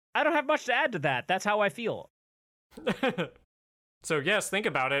 I don't have much to add to that. That's how I feel. So yes, think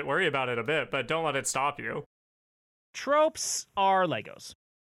about it, worry about it a bit, but don't let it stop you. Tropes are Legos,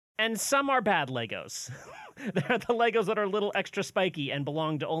 and some are bad Legos. They're the Legos that are a little extra spiky and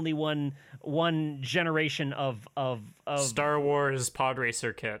belong to only one generation of Star Wars pod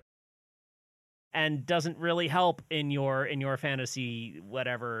racer kit. And doesn't really help in your fantasy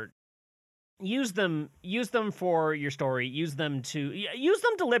whatever. Use them for your story. Use them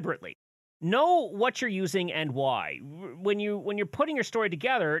deliberately. Know what you're using and why. When you're putting your story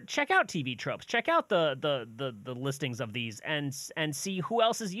together, check out TV tropes. Check out the listings of these and see who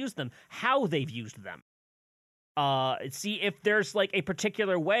else has used them, how they've used them. See if there's like a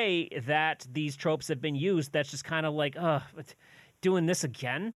particular way that these tropes have been used that's just kind of like, doing this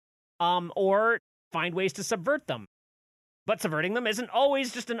again. Or find ways to subvert them. But subverting them isn't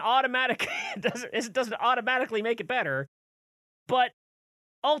always just an automatic, it doesn't automatically make it better. But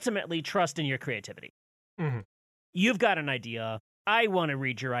ultimately, trust in your creativity. Mm-hmm. You've got an idea. I want to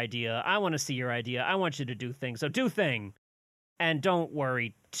read your idea. I want to see your idea. I want you to do things. So do thing. And don't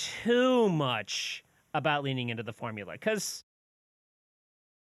worry too much about leaning into the formula. Because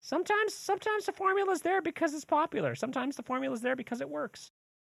sometimes the formula's there because it's popular. Sometimes the formula's there because it works.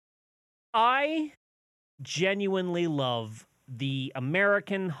 I genuinely love the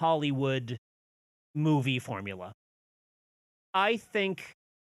American Hollywood movie formula. I think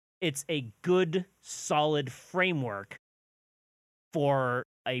it's a good, solid framework for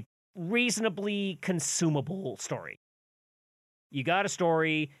a reasonably consumable story. You got a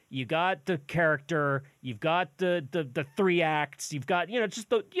story, you got the character, you've got the 3 acts, you've got,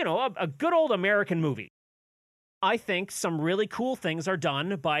 just a good old American movie. I think some really cool things are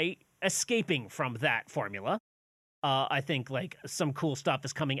done by escaping from that formula. I think like some cool stuff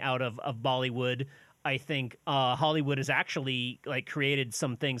is coming out of Bollywood. I think Hollywood has actually like created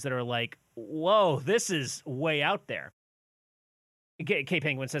some things that are like, whoa, this is way out there. K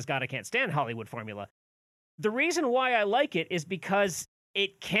Penguin says, God, I can't stand Hollywood formula. The reason why I like it is because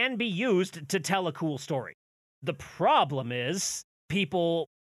it can be used to tell a cool story. The problem is people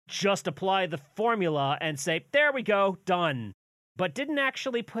just apply the formula and say, there we go, done, but didn't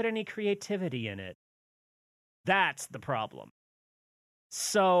actually put any creativity in it. That's the problem.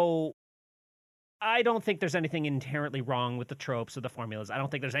 So I don't think there's anything inherently wrong with the tropes or the formulas. I don't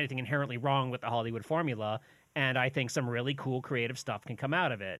think there's anything inherently wrong with the Hollywood formula, and I think some really cool creative stuff can come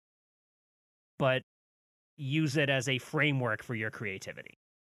out of it. But use it as a framework for your creativity.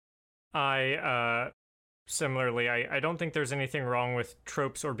 Similarly, I don't think there's anything wrong with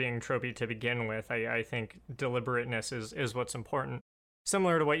tropes or being tropey to begin with. I think deliberateness is what's important.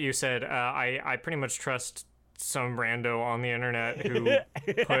 Similar to what you said, I pretty much trust some rando on the internet who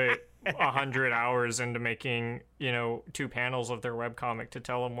put 100 hours into making, 2 panels of their webcomic to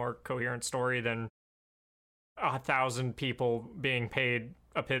tell a more coherent story than 1,000 people being paid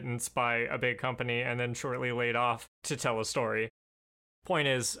a pittance by a big company and then shortly laid off to tell a story. Point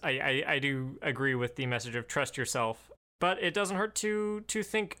is, I do agree with the message of trust yourself, but it doesn't hurt to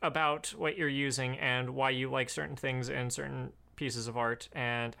think about what you're using and why you like certain things in certain pieces of art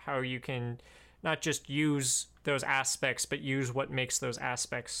and how you can not just use those aspects, but use what makes those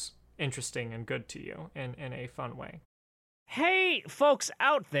aspects interesting and good to you in a fun way. Hey, folks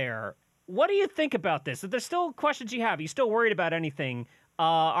out there, what do you think about this? If there's still questions you have, are you still worried about anything?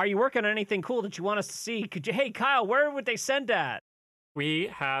 Are you working on anything cool that you want us to see? Hey, Kyle, where would they send that?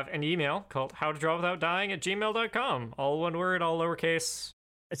 We have an email called howtodrawwithoutdying@gmail.com. All one word, all lowercase.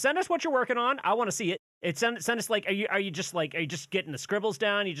 Send us what you're working on. I want to see it. Send us like, are you just getting the scribbles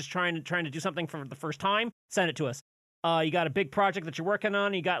down? You just trying to do something for the first time? Send it to us. You got a big project that you're working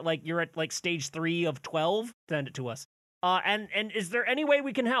on. You got you're at stage 3 of 12. Send it to us. And is there any way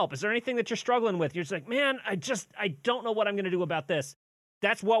we can help? Is there anything that you're struggling with? You're just like, man, I don't know what I'm going to do about this.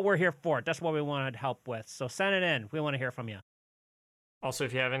 That's what we're here for. That's what we want to help with. So send it in. We want to hear from you. Also,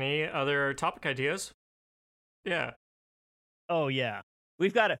 if you have any other topic ideas, yeah. Oh yeah,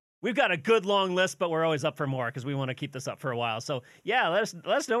 we've got a good long list, but we're always up for more because we want to keep this up for a while. So yeah, let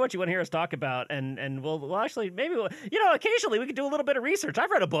us know what you want to hear us talk about, and we'll actually occasionally we could do a little bit of research. I've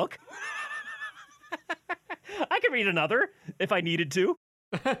read a book. I could read another if I needed to.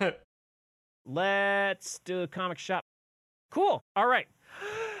 Let's do a comic shop. Cool. All right.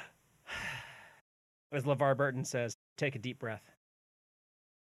 As LeVar Burton says, take a deep breath.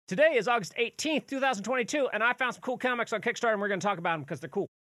 Today is August 18th, 2022, and I found some cool comics on Kickstarter, and we're going to talk about them because they're cool.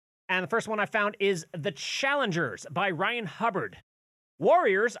 And the first one I found is The Challengers by Ryan Hubbard.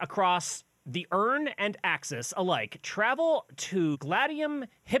 Warriors across the Urn and Axis alike travel to Gladium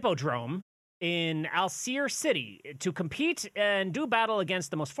Hippodrome in Alcir City to compete and do battle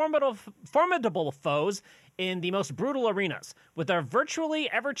against the most formidable foes in the most brutal arenas. With their virtually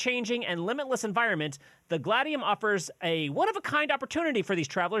ever-changing and limitless environment, the Gladium offers a one-of-a-kind opportunity for these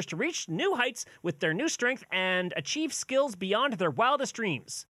travelers to reach new heights with their new strength and achieve skills beyond their wildest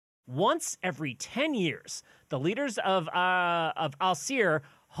dreams. Once every 10 years, the leaders of Alcir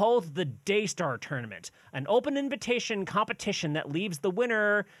hold the Daystar Tournament, an open invitation competition that leaves the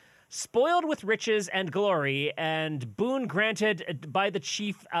winner spoiled with riches and glory and boon granted by the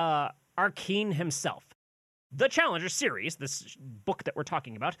chief Arkeen himself. The Challenger series, this book that we're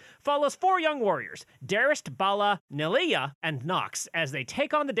talking about, follows 4 young warriors, Darist, Bala, Nelia, and Nox, as they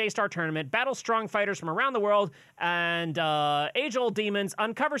take on the Daystar Tournament, battle strong fighters from around the world, and age-old demons,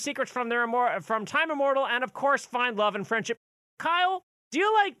 uncover secrets from time immortal, and of course find love and friendship. Kyle, do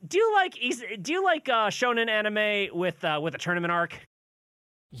you like shonen anime with a tournament arc?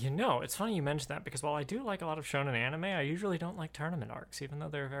 You know, it's funny you mentioned that, because while I do like a lot of shonen anime, I usually don't like tournament arcs, even though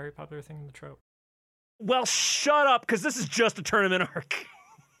they're a very popular thing in the trope. Well, shut up, because this is just a tournament arc.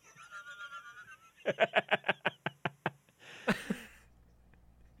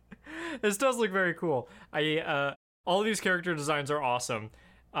 This does look very cool. All of these character designs are awesome,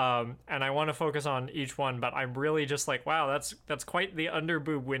 and I want to focus on each one, but I'm really just like, wow, that's quite the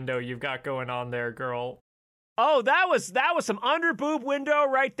underboob window you've got going on there, girl. Oh, that was some underboob window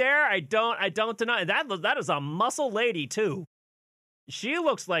right there. I don't deny that is a muscle lady too. She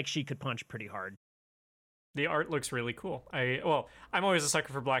looks like she could punch pretty hard. The art looks really cool. I'm always a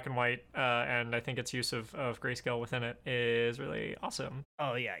sucker for black and white, and I think its use of grayscale within it is really awesome.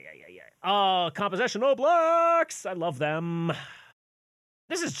 Oh, yeah. Oh, compositional blacks! I love them.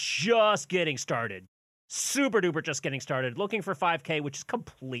 This is just getting started. Super duper just getting started. Looking for 5K, which is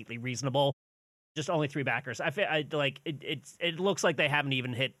completely reasonable. Just only 3 backers. It looks like they haven't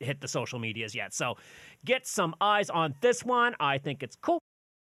even hit the social medias yet. So get some eyes on this one. I think it's cool.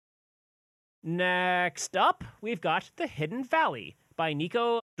 Next up, we've got The Hidden Valley by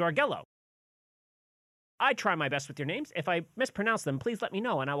Nico Dorgello. I try my best with your names. If I mispronounce them, please let me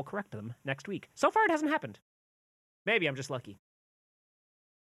know and I will correct them next week. So far, it hasn't happened. Maybe I'm just lucky.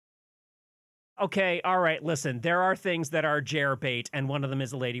 Okay, all right, listen. There are things that are Jer bait, and one of them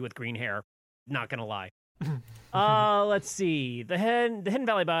is a lady with green hair. Not gonna lie. Let's see. The Hidden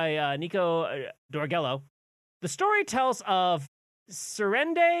Valley by Nico Dorgello. The story tells of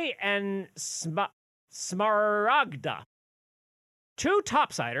Serende and Smaragda, 2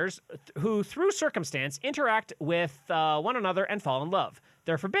 topsiders who, through circumstance, interact with one another and fall in love.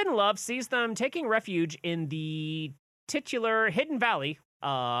 Their forbidden love sees them taking refuge in the titular Hidden Valley,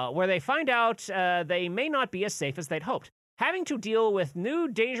 where they find out they may not be as safe as they'd hoped. Having to deal with new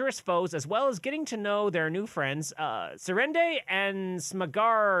dangerous foes as well as getting to know their new friends, Serende and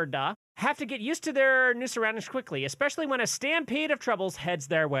Smagarda have to get used to their new surroundings quickly, especially when a stampede of troubles heads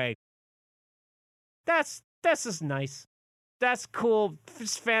their way. This is nice. That's cool.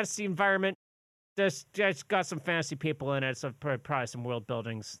 It's fantasy environment. It's got some fantasy people in it, so probably some world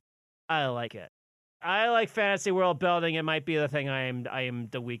buildings. I like it. I like fantasy world building. It might be the thing I am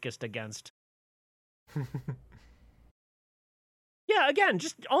the weakest against. Yeah, again,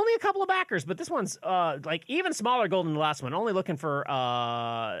 just only a couple of backers, but this one's like even smaller goal than the last one. Only looking for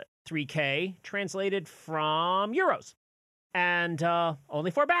 3K translated from euros. And only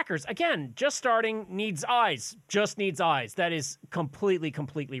 4 backers. Again, just starting, needs eyes. Just needs eyes. That is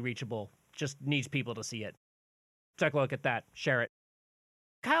completely reachable. Just needs people to see it. Take a look at that. Share it.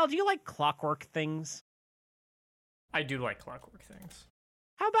 Kyle, do you like clockwork things? I do like clockwork things.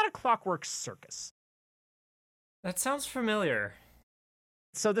 How about a clockwork circus? That sounds familiar.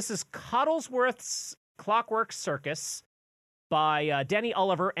 So this is Cottlesworth's Clockwork Circus by Danny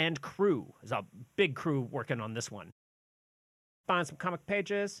Oliver and crew. There's a big crew working on this one. Find some comic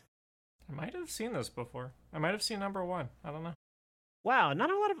pages. I might have seen this before. I might have seen number 1. I don't know. Wow, not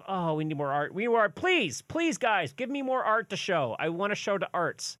a lot of... Oh, we need more art. We need more art. Please, guys, give me more art to show. I want to show the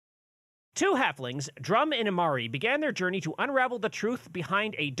arts. 2 halflings, Drum and Imari, began their journey to unravel the truth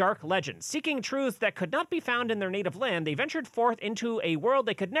behind a dark legend. Seeking truth that could not be found in their native land, they ventured forth into a world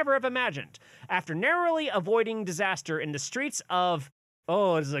they could never have imagined. After narrowly avoiding disaster in the streets of...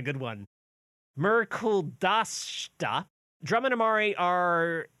 Oh, this is a good one. Merkuldashta, Drum and Imari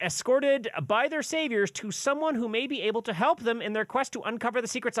are escorted by their saviors to someone who may be able to help them in their quest to uncover the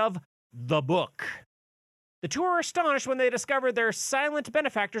secrets of the book. The two are astonished when they discover their silent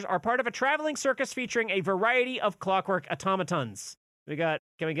benefactors are part of a traveling circus featuring a variety of clockwork automatons. Can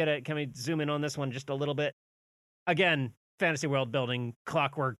we zoom in on this one just a little bit? Again, fantasy world building,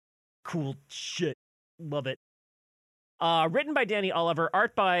 clockwork, cool shit. Love it. Written by Danny Oliver,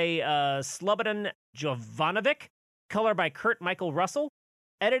 art by Slobodan Jovanovic, color by Kurt Michael Russell,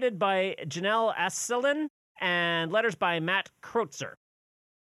 edited by Janelle Asselin, and letters by Matt Kreutzer.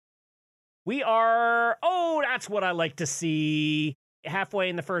 That's what I like to see. Halfway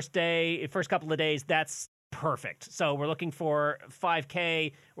in the first couple of days, that's perfect. So we're looking for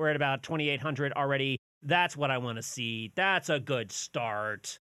 5K. We're at about 2,800 already. That's what I want to see. That's a good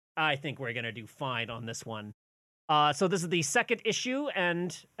start. I think we're going to do fine on this one. So this is the second issue,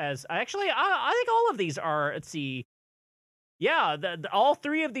 and I think all of these are, let's see. Yeah, all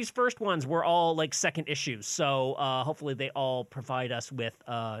three of these first ones were all like second issues. So hopefully they all provide us with,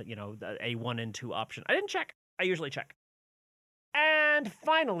 a 1 and 2 option. I didn't check. I usually check. And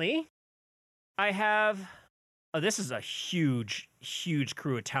finally, I have, this is a huge, huge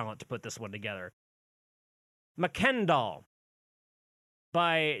crew of talent to put this one together. Makendal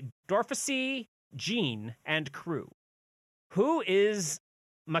by Dorfasy, Jean, and crew. Who is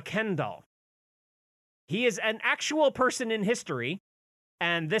Makendal? He is an actual person in history,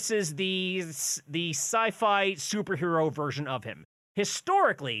 and this is the sci-fi superhero version of him.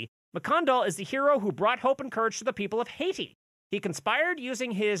 Historically, Makendal is the hero who brought hope and courage to the people of Haiti. He conspired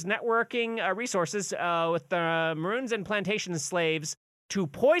using his networking resources with the Maroons and plantation slaves to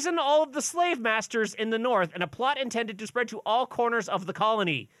poison all of the slave masters in the north in a plot intended to spread to all corners of the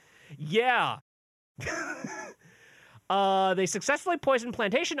colony. Yeah. They successfully poisoned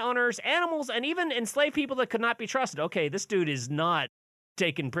plantation owners, animals, and even enslaved people that could not be trusted. Okay, this dude is not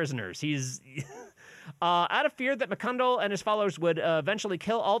taking prisoners. He's... out of fear that Makendal and his followers would eventually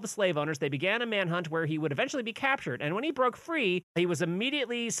kill all the slave owners, they began a manhunt where he would eventually be captured. And when he broke free, he was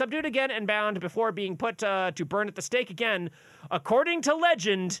immediately subdued again and bound before being put to burn at the stake again. According to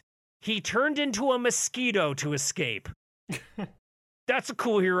legend, he turned into a mosquito to escape. That's a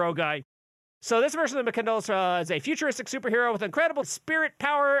cool hero guy. So this version of Makendal is a futuristic superhero with incredible spirit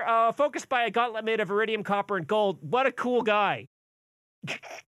power, focused by a gauntlet made of iridium, copper, and gold. What a cool guy!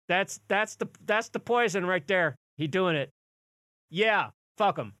 That's the poison right there. He doing it. Yeah,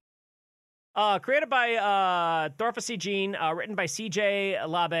 fuck him. Created by Dorfasy Jean, written by C.J.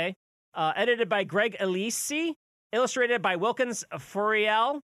 Labe, edited by Greg Elisi, illustrated by Wilkins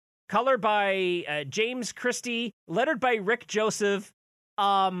Furiel, colored by James Christie, lettered by Rick Joseph.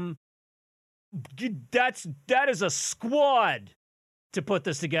 That is a squad to put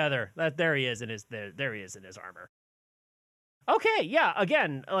this together. There he is in his armor. Okay, yeah,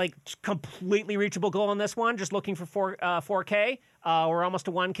 again, like completely reachable goal on this one. Just looking for 4K. We're almost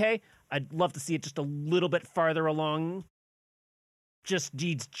to 1K. I'd love to see it just a little bit farther along. Just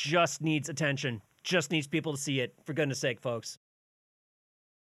needs attention. Just needs people to see it. For goodness sake, folks.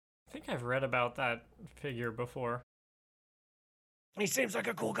 I think I've read about that figure before. He seems like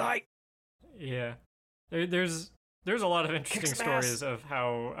a cool guy. Yeah, there's a lot of interesting stories of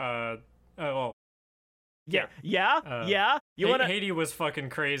how Yeah. Haiti was fucking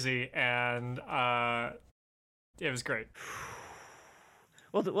crazy, and it was great.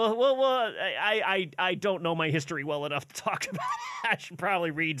 Well, I don't know my history well enough to talk about it. I should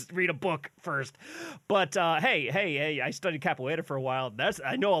probably read a book first. But hey, I studied capoeira for a while.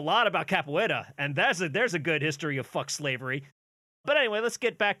 I know a lot about capoeira, and there's a good history of fuck slavery. But anyway, let's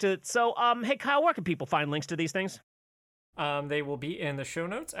get back to it. So, hey Kyle, where can people find links to these things? They will be in the show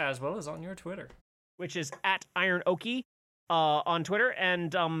notes as well as on your Twitter, which is at IronOhki on Twitter,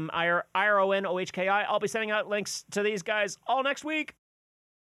 and IRONOHKI. I'll be sending out links to these guys all next week.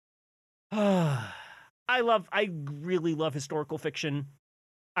 I really love historical fiction.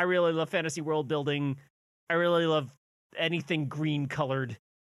 I really love fantasy world building. I really love anything green colored.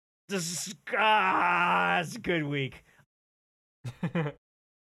 It's a good week. Man,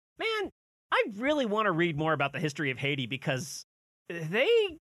 I really want to read more about the history of Haiti because they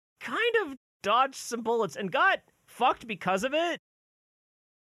kind of dodged some bullets and got fucked because of it.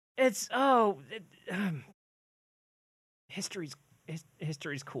 History's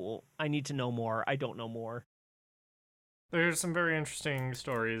cool. I need to know more. I don't know more. There's some very interesting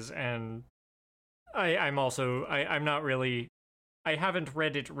stories, and I haven't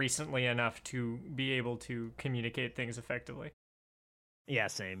read it recently enough to be able to communicate things effectively. Yeah,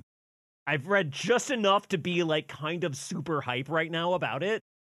 same. I've read just enough to be like kind of super hype right now about it.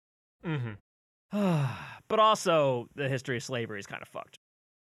 Mm-hmm. But also, the history of slavery is kind of fucked.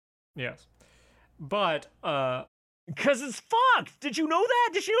 Yes. But, because it's fucked! Did you know that?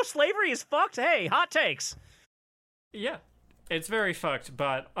 Did you know slavery is fucked? Hey, hot takes! Yeah, it's very fucked,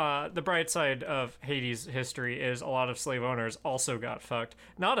 but the bright side of Hades' history is a lot of slave owners also got fucked.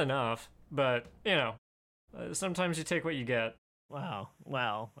 Not enough, but, sometimes you take what you get. Wow.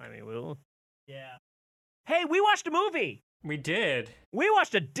 Well, I mean, yeah. Hey, we watched a movie. We did. We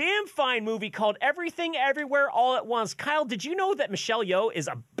watched a damn fine movie called Everything Everywhere All at Once. Kyle, did you know that Michelle Yeoh is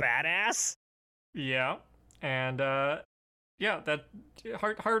a badass? Yeah, and that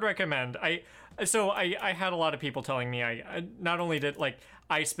hard recommend. I had a lot of people telling me I not only did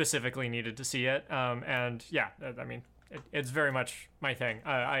I specifically needed to see it, and yeah, I mean it's very much my thing.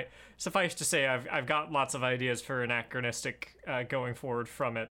 I suffice to say I've got lots of ideas for anachronistic going forward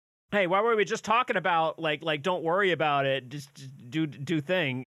from it. Hey, why were we just talking about like don't worry about it, just do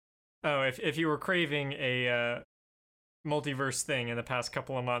thing? Oh, if you were craving a multiverse thing in the past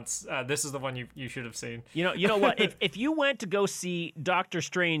couple of months, this is the one you should have seen. You know what? if you went to go see Doctor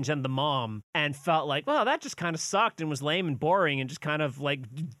Strange and the Mom and felt like, well, that just kind of sucked and was lame and boring and just kind of like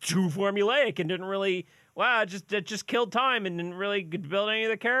too formulaic and didn't really, it just killed time and didn't really build any of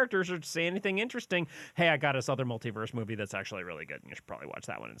the characters or say anything interesting. Hey, I got this other multiverse movie that's actually really good, and you should probably watch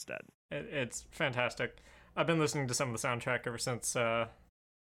that one instead. It's fantastic. I've been listening to some of the soundtrack ever since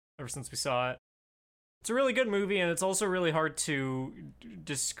we saw it. It's a really good movie, and it's also really hard to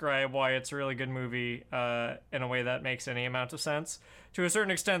describe why it's a really good movie in a way that makes any amount of sense. To a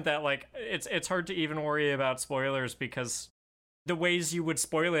certain extent, that it's hard to even worry about spoilers because the ways you would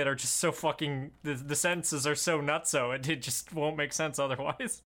spoil it are just so fucking the sentences are so nutso. It just won't make sense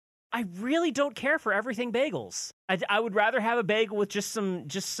otherwise. I really don't care for everything bagels. I would rather have a bagel with just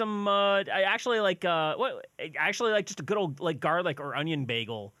some. I actually like just a good old like garlic or onion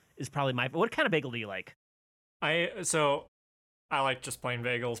bagel. Is probably what kind of bagel do you like? I like just plain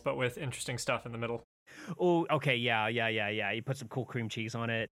bagels, but with interesting stuff in the middle. Oh, okay, yeah. You put some cool cream cheese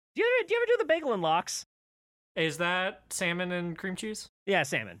on it. Do you ever do the bagel and lox? Is that salmon and cream cheese? Yeah,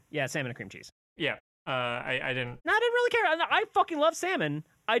 salmon. Yeah, salmon and cream cheese. Yeah. I didn't. No, I didn't really care. I fucking love salmon.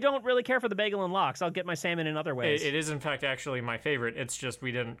 I don't really care for the bagel and lox. I'll get my salmon in other ways. It is in fact actually my favorite. It's just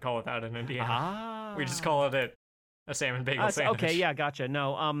we didn't call it that in Indiana. Ah. We just call it a salmon bagel sandwich. Okay, yeah, gotcha.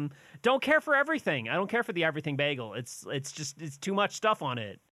 No, don't care for everything. I don't care for the everything bagel. It's too much stuff on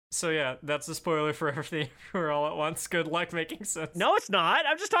it. So yeah, that's a spoiler for Everything Everywhere All at Once. Good luck making sense. No, it's not.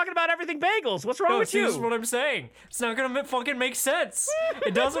 I'm just talking about everything bagels. What's wrong with you? This is what I'm saying. It's not gonna fucking make sense.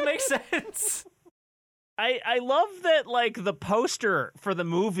 It doesn't make sense. I love that, like, the poster for the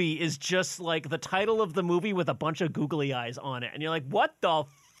movie is just, like, the title of the movie with a bunch of googly eyes on it. And you're like, what the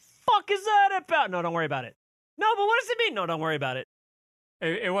fuck is that about? No, don't worry about it. No, but what does it mean? No, don't worry about it.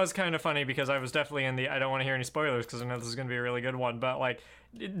 It was kind of funny because I was definitely in the I don't want to hear any spoilers because I know this is going to be a really good one. But, like,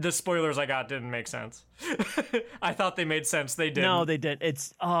 the spoilers I got didn't make sense. I thought they made sense. They didn't. No, they didn't.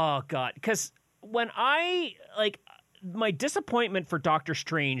 It's, oh, God. Because when my disappointment for Doctor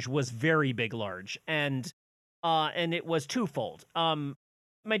Strange was very big, large, and it was twofold.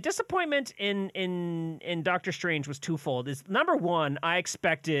 My disappointment in Doctor Strange was twofold. Is number one, I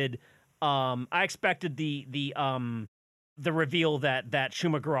expected the reveal that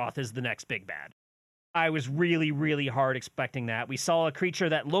Shuma-Gorath is the next big bad. I was really, really hard expecting that. We saw a creature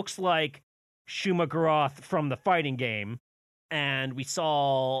that looks like Shuma-Gorath from the fighting game. And we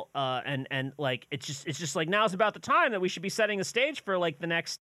saw, and like, it's just like, now's about the time that we should be setting the stage for like the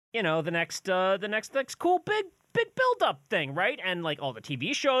next cool big build-up thing, right? And like all the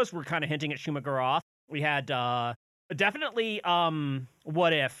TV shows were kind of hinting at Shuma-Gorath. We had, definitely,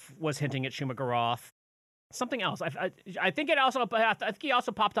 What If was hinting at Shuma-Gorath. Something else. I think he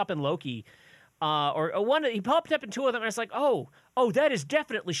also popped up in Loki, he popped up in two of them, and it's like, oh, that is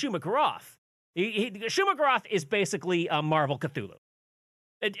definitely Shuma-Gorath. Shuma-Gorath is basically Marvel Cthulhu.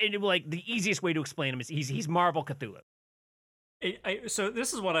 Like the easiest way to explain him is he's Marvel Cthulhu. So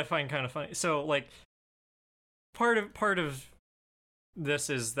this is what I find kind of funny. So like part of this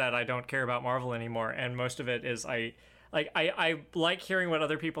is that I don't care about Marvel anymore, and most of it is I like hearing what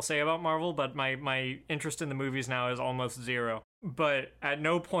other people say about Marvel, but my interest in the movies now is almost zero. But at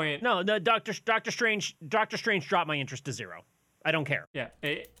no point, no, Doctor Strange dropped my interest to zero. I don't care. Yeah,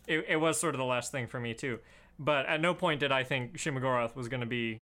 it was sort of the last thing for me too. But at no point did I think Shuma-Gorath was going to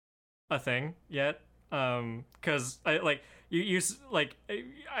be a thing yet. Because I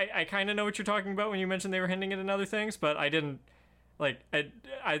kind of know what you're talking about when you mentioned they were hinting at other things, but I didn't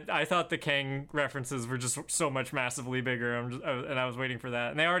I thought the Kang references were just so much massively bigger. And I was waiting for that.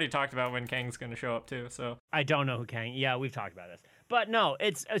 And they already talked about when Kang's going to show up too. So I don't know who Kang. Yeah, we've talked about this, but no,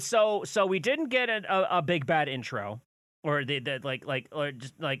 it's so we didn't get a big bad intro. Or or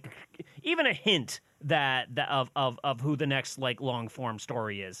just like even a hint that of who the next like long form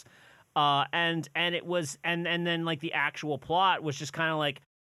story is. And it was and then like the actual plot was just kind of like,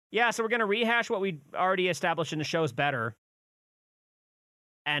 yeah, so we're gonna rehash what we already established in the show's better,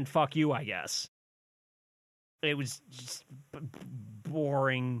 and fuck you, I guess. It was just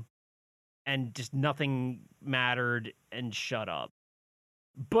boring, and just nothing mattered, and shut up.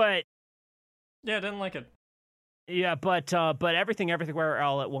 But yeah, I didn't like it. Yeah, but Everything Everywhere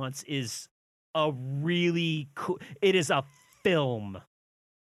All at Once is a really cool. It is a film.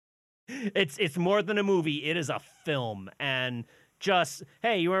 It's more than a movie. It is a film, and just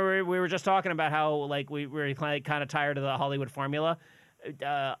hey, we were just talking about how like we were kind of tired of the Hollywood formula.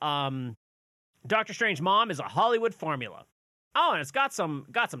 Doctor Strange mom is a Hollywood formula. Oh, and it's got some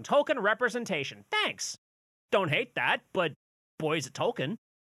token representation. Thanks. Don't hate that, but boy, is it token.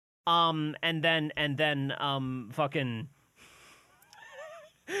 And then fucking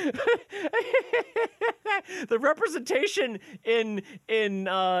the representation in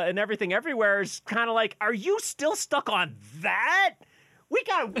Everything Everywhere is kind of like, are you still stuck on that? We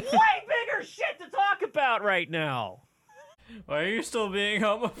got way bigger shit to talk about right now. Why are you still being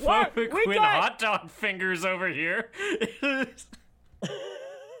homophobic with hot dog fingers over here?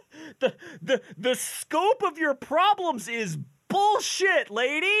 The scope of your problems is bullshit,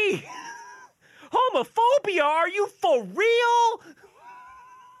 lady. Homophobia, are you for real?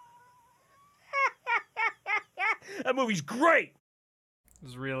 That movie's great. It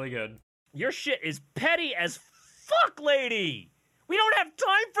was really good. Your shit is petty as fuck, lady. We don't have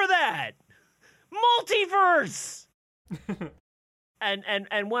time for that. Multiverse.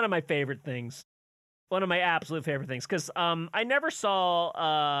 and one of my favorite things, one of my absolute favorite things, because I never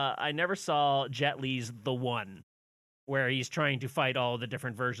saw Jet Li's The One, where he's trying to fight all the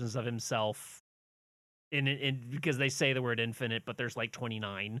different versions of himself in because they say the word infinite, but there's like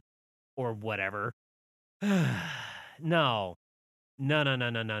 29 or whatever. No.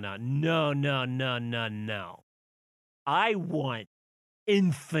 I want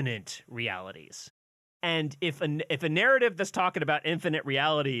infinite realities. And if a narrative that's talking about infinite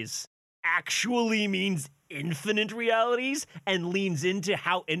realities actually means infinite realities and leans into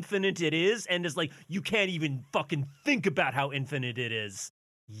how infinite it is and is like, you can't even fucking think about how infinite it is.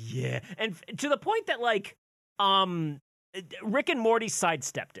 Yeah. And to the point that like Rick and Morty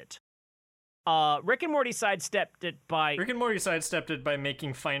sidestepped it. Rick and Morty sidestepped it by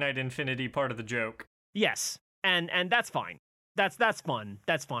making finite infinity part of the joke. Yes. And that's fine. That's fun.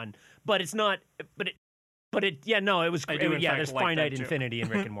 That's fun. But it's not it was there's finite infinity in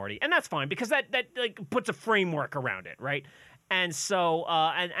Rick and Morty. And that's fine because that like puts a framework around it, right? And so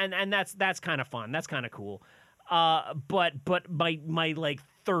and that's kind of fun. That's kind of cool. But my like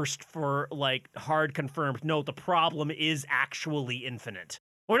thirst for like hard confirmed, no, the problem is actually infinite.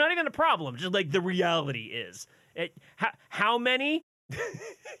 Or not even the problem, just like the reality is. How many?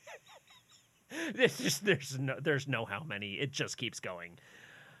 There's no how many. It just keeps going.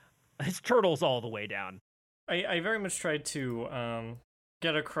 It's turtles all the way down. I very much tried to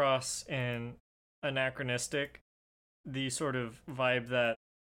get across in Anachronistic the sort of vibe that,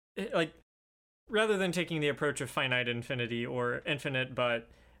 like, rather than taking the approach of finite infinity or infinite, but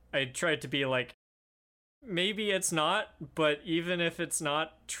I tried to be like, maybe it's not, but even if it's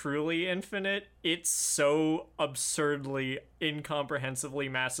not truly infinite, it's so absurdly, incomprehensibly,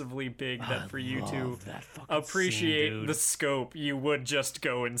 massively big that for you to appreciate the scope, you would just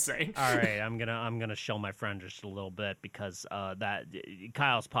go insane. All right, I'm gonna show my friend just a little bit because that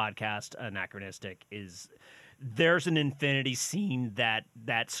Kyle's podcast Anachronistic is there's an infinity scene that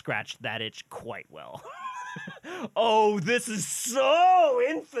scratched that itch quite well. Oh, this is so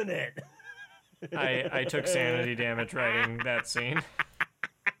infinite. I took sanity damage writing that scene.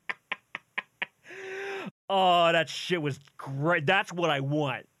 Oh, that shit was great. That's what I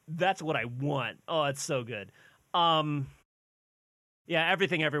want. Oh, it's so good. Yeah,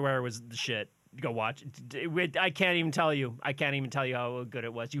 Everything Everywhere was the shit. Go watch. I can't even tell you how good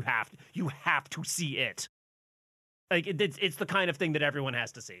it was. You have to see it. Like it's the kind of thing that everyone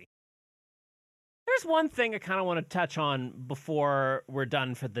has to see. There's one thing I kind of want to touch on before we're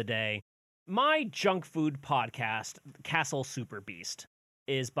done for the day. My junk food podcast, Castle Super Beast,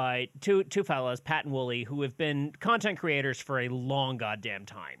 is by two fellas, Pat and Wooly, who have been content creators for a long goddamn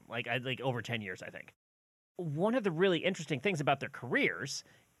time, like over 10 years, I think. One of the really interesting things about their careers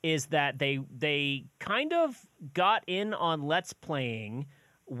is that they kind of got in on Let's Playing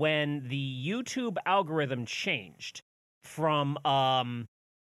when the YouTube algorithm changed from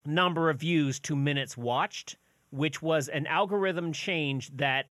number of views to minutes watched, which was an algorithm change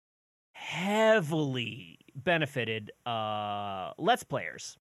that heavily benefited Let's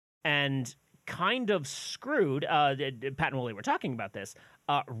Players. And kind of screwed, Pat and Wooly were talking about this,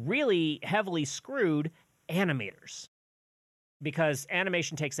 really heavily screwed animators. Because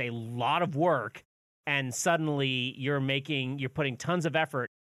animation takes a lot of work, and suddenly you're putting tons of effort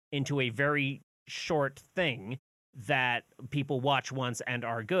into a very short thing that people watch once and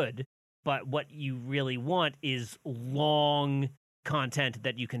are good. But what you really want is long content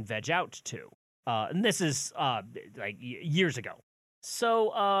that you can veg out to. And this is like years ago.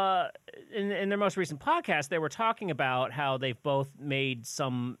 So in their most recent podcast, they were talking about how they've both made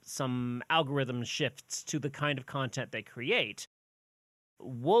some algorithm shifts to the kind of content they create.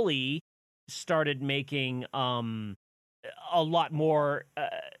 Wooly started making a lot more.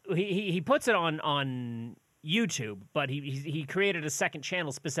 He puts it on YouTube, but he created a second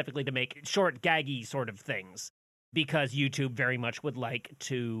channel specifically to make short, gaggy sort of things, because YouTube very much would like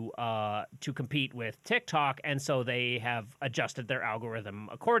to compete with TikTok, and so they have adjusted their algorithm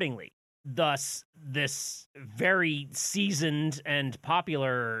accordingly. Thus, this very seasoned and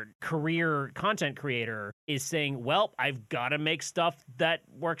popular career content creator is saying, well, I've got to make stuff that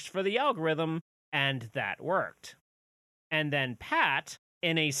works for the algorithm, and that worked. And then Pat,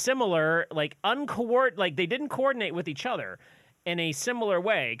 in a similar, like, they didn't coordinate with each other, in a similar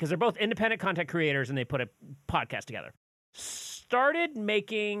way, because they're both independent content creators and they put a podcast together, started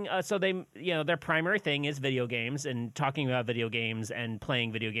making, so they, their primary thing is video games and talking about video games and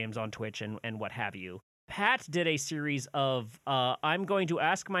playing video games on Twitch and what have you. Pat did a series of, I'm going to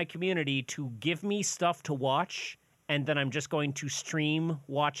ask my community to give me stuff to watch, and then I'm just going to stream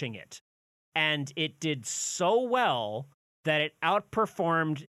watching it. And it did so well that it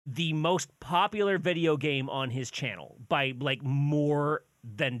outperformed the most popular video game on his channel by, like, more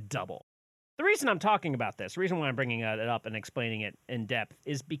than double. The reason I'm talking about this, the reason why I'm bringing it up and explaining it in depth,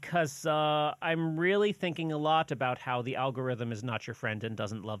 is because I'm really thinking a lot about how the algorithm is not your friend and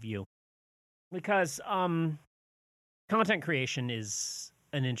doesn't love you. Because content creation is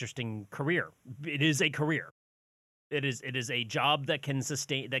an interesting career. It is a career. It is a job that can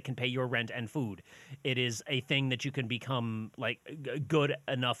pay your rent and food. It is a thing that you can become, like, good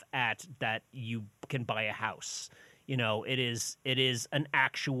enough at that you can buy a house. It is an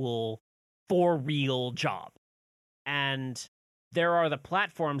actual for real job. And there are the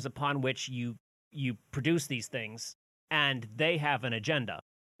platforms upon which you produce these things, and they have an agenda.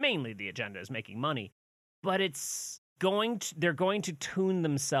 Mainly the agenda is making money, but they're going to tune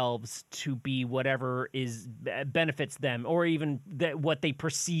themselves to be whatever benefits them, or even what they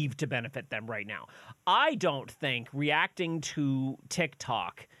perceive to benefit them right now. I don't think reacting to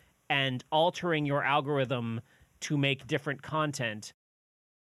TikTok and altering your algorithm to make different content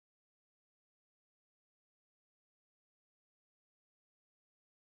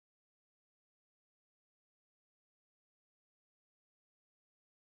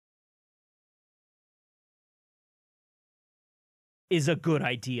is a good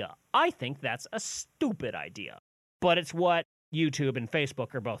idea. I think that's a stupid idea. But it's what YouTube and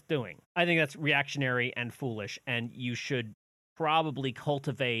Facebook are both doing. I think that's reactionary and foolish, and you should probably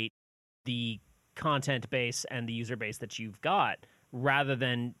cultivate the content base and the user base that you've got, rather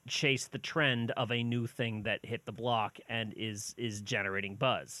than chase the trend of a new thing that hit the block and is generating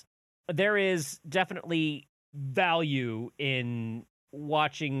buzz. There is definitely value in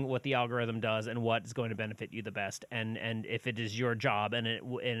watching what the algorithm does and what's going to benefit you the best, and if it is your job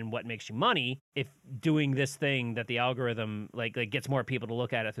and what makes you money, if doing this thing that the algorithm like gets more people to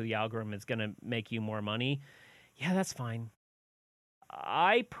look at it through the algorithm is going to make you more money, yeah, that's fine.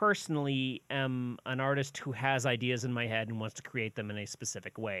 I personally am an artist who has ideas in my head and wants to create them in a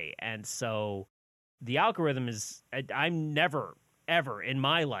specific way, and so the algorithm is, I'm never ever in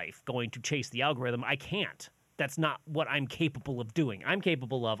my life going to chase the algorithm. I can't. That's not what I'm capable of doing. I'm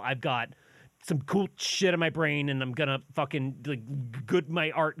capable of, I've got some cool shit in my brain, and I'm gonna fucking my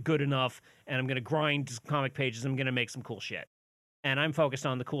art good enough, and I'm gonna grind comic pages, and I'm gonna make some cool shit. And I'm focused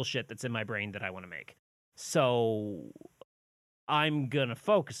on the cool shit that's in my brain that I want to make. So I'm gonna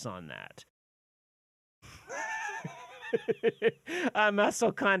focus on that. I'm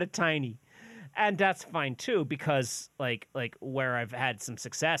also kind of tiny. And that's fine too, because like where I've had some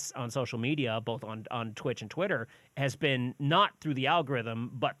success on social media, both on Twitch and Twitter, has been not through the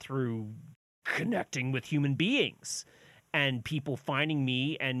algorithm, but through connecting with human beings and people finding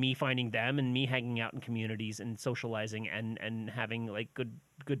me and me finding them, and me hanging out in communities and socializing and having like good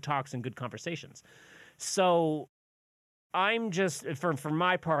talks and good conversations. So I'm just, for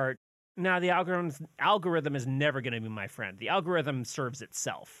my part, now the algorithm is never going to be my friend. The algorithm serves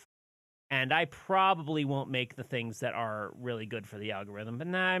itself. And I probably won't make the things that are really good for the algorithm, but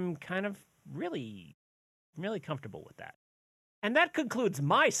I'm kind of really, really comfortable with that. And that concludes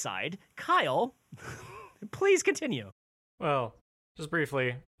my side. Kyle, please continue. Well, just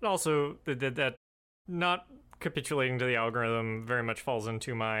briefly, also that not capitulating to the algorithm very much falls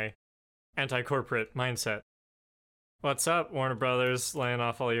into my anti-corporate mindset. What's up, Warner Brothers, laying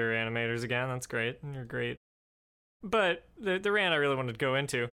off all your animators again? That's great. You're great. But the rant I really wanted to go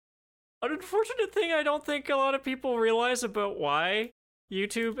into, an unfortunate thing I don't think a lot of people realize about why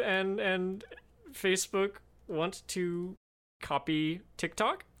YouTube and Facebook want to copy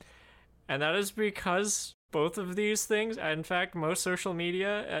TikTok, and that is because both of these things, in fact, most social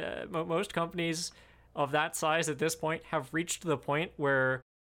media, most companies of that size at this point have reached the point where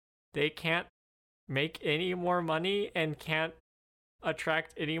they can't make any more money and can't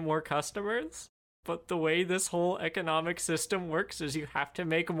attract any more customers. But the way this whole economic system works is you have to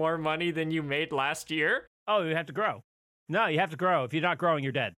make more money than you made last year. Oh, you have to grow. No, you have to grow. If you're not growing,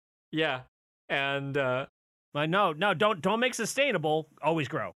 you're dead. Yeah. And no, don't make sustainable. Always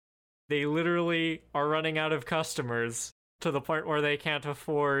grow. They literally are running out of customers to the point where they can't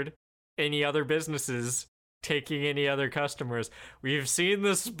afford any other businesses taking any other customers. We've seen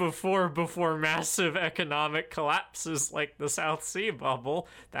this before massive economic collapses like the South Sea bubble.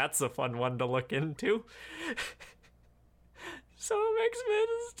 That's a fun one to look into. So it makes me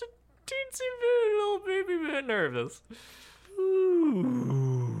just a teensy bit, little baby bit nervous.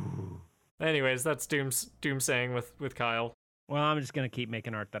 Ooh. Anyways, that's doomsaying with Kyle. Well, I'm just going to keep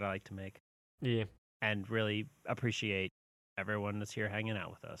making art that I like to make. Yeah. And really appreciate everyone that's here hanging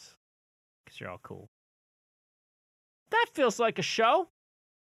out with us. Because you're all cool. That feels like a show.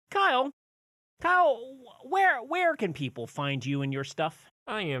 Kyle, where can people find you and your stuff?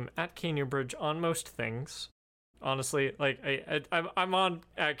 I am at Newbridge on most things. Honestly, like I'm on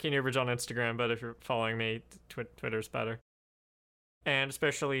at Newbridge on Instagram, but if you're following me, Twitter's better. And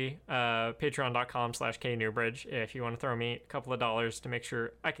especially patreon.com/KNewbridge if you want to throw me a couple of dollars to make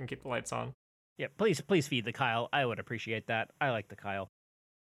sure I can keep the lights on. Yeah, please feed the Kyle. I would appreciate that. I like the Kyle.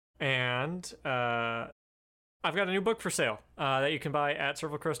 And I've got a new book for sale that you can buy at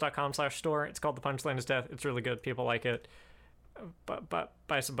servalcross.com/store. It's called The Punchline is Death. It's really good. People like it. But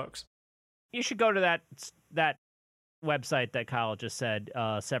buy some books. You should go to that website that Kyle just said,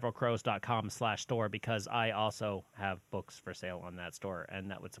 severalcrows.com/store, because I also have books for sale on that store, and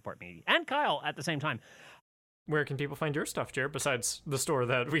that would support me and Kyle at the same time. Where can people find your stuff, Jared, besides the store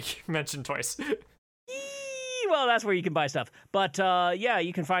that we mentioned twice? Well, that's where you can buy stuff. But yeah,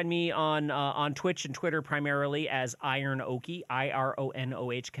 you can find me on Twitch and Twitter primarily as IronOhki,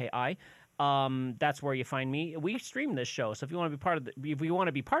 IRONOHKI. That's where you find me. We stream this show, so if you want to be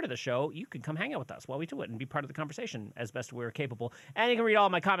part of the show, you can come hang out with us while we do it and be part of the conversation as best we're capable. And you can read all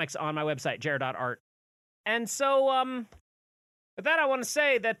my comics on my website, jared.art. And so, with that, I want to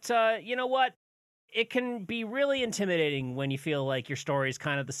say that you know what? It can be really intimidating when you feel like your story is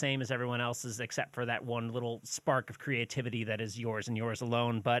kind of the same as everyone else's, except for that one little spark of creativity that is yours and yours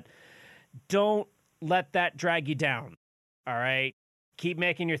alone. But don't let that drag you down. All right? Keep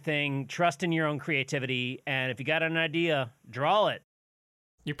making your thing. Trust in your own creativity. And if you got an idea, draw it.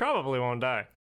 You probably won't die.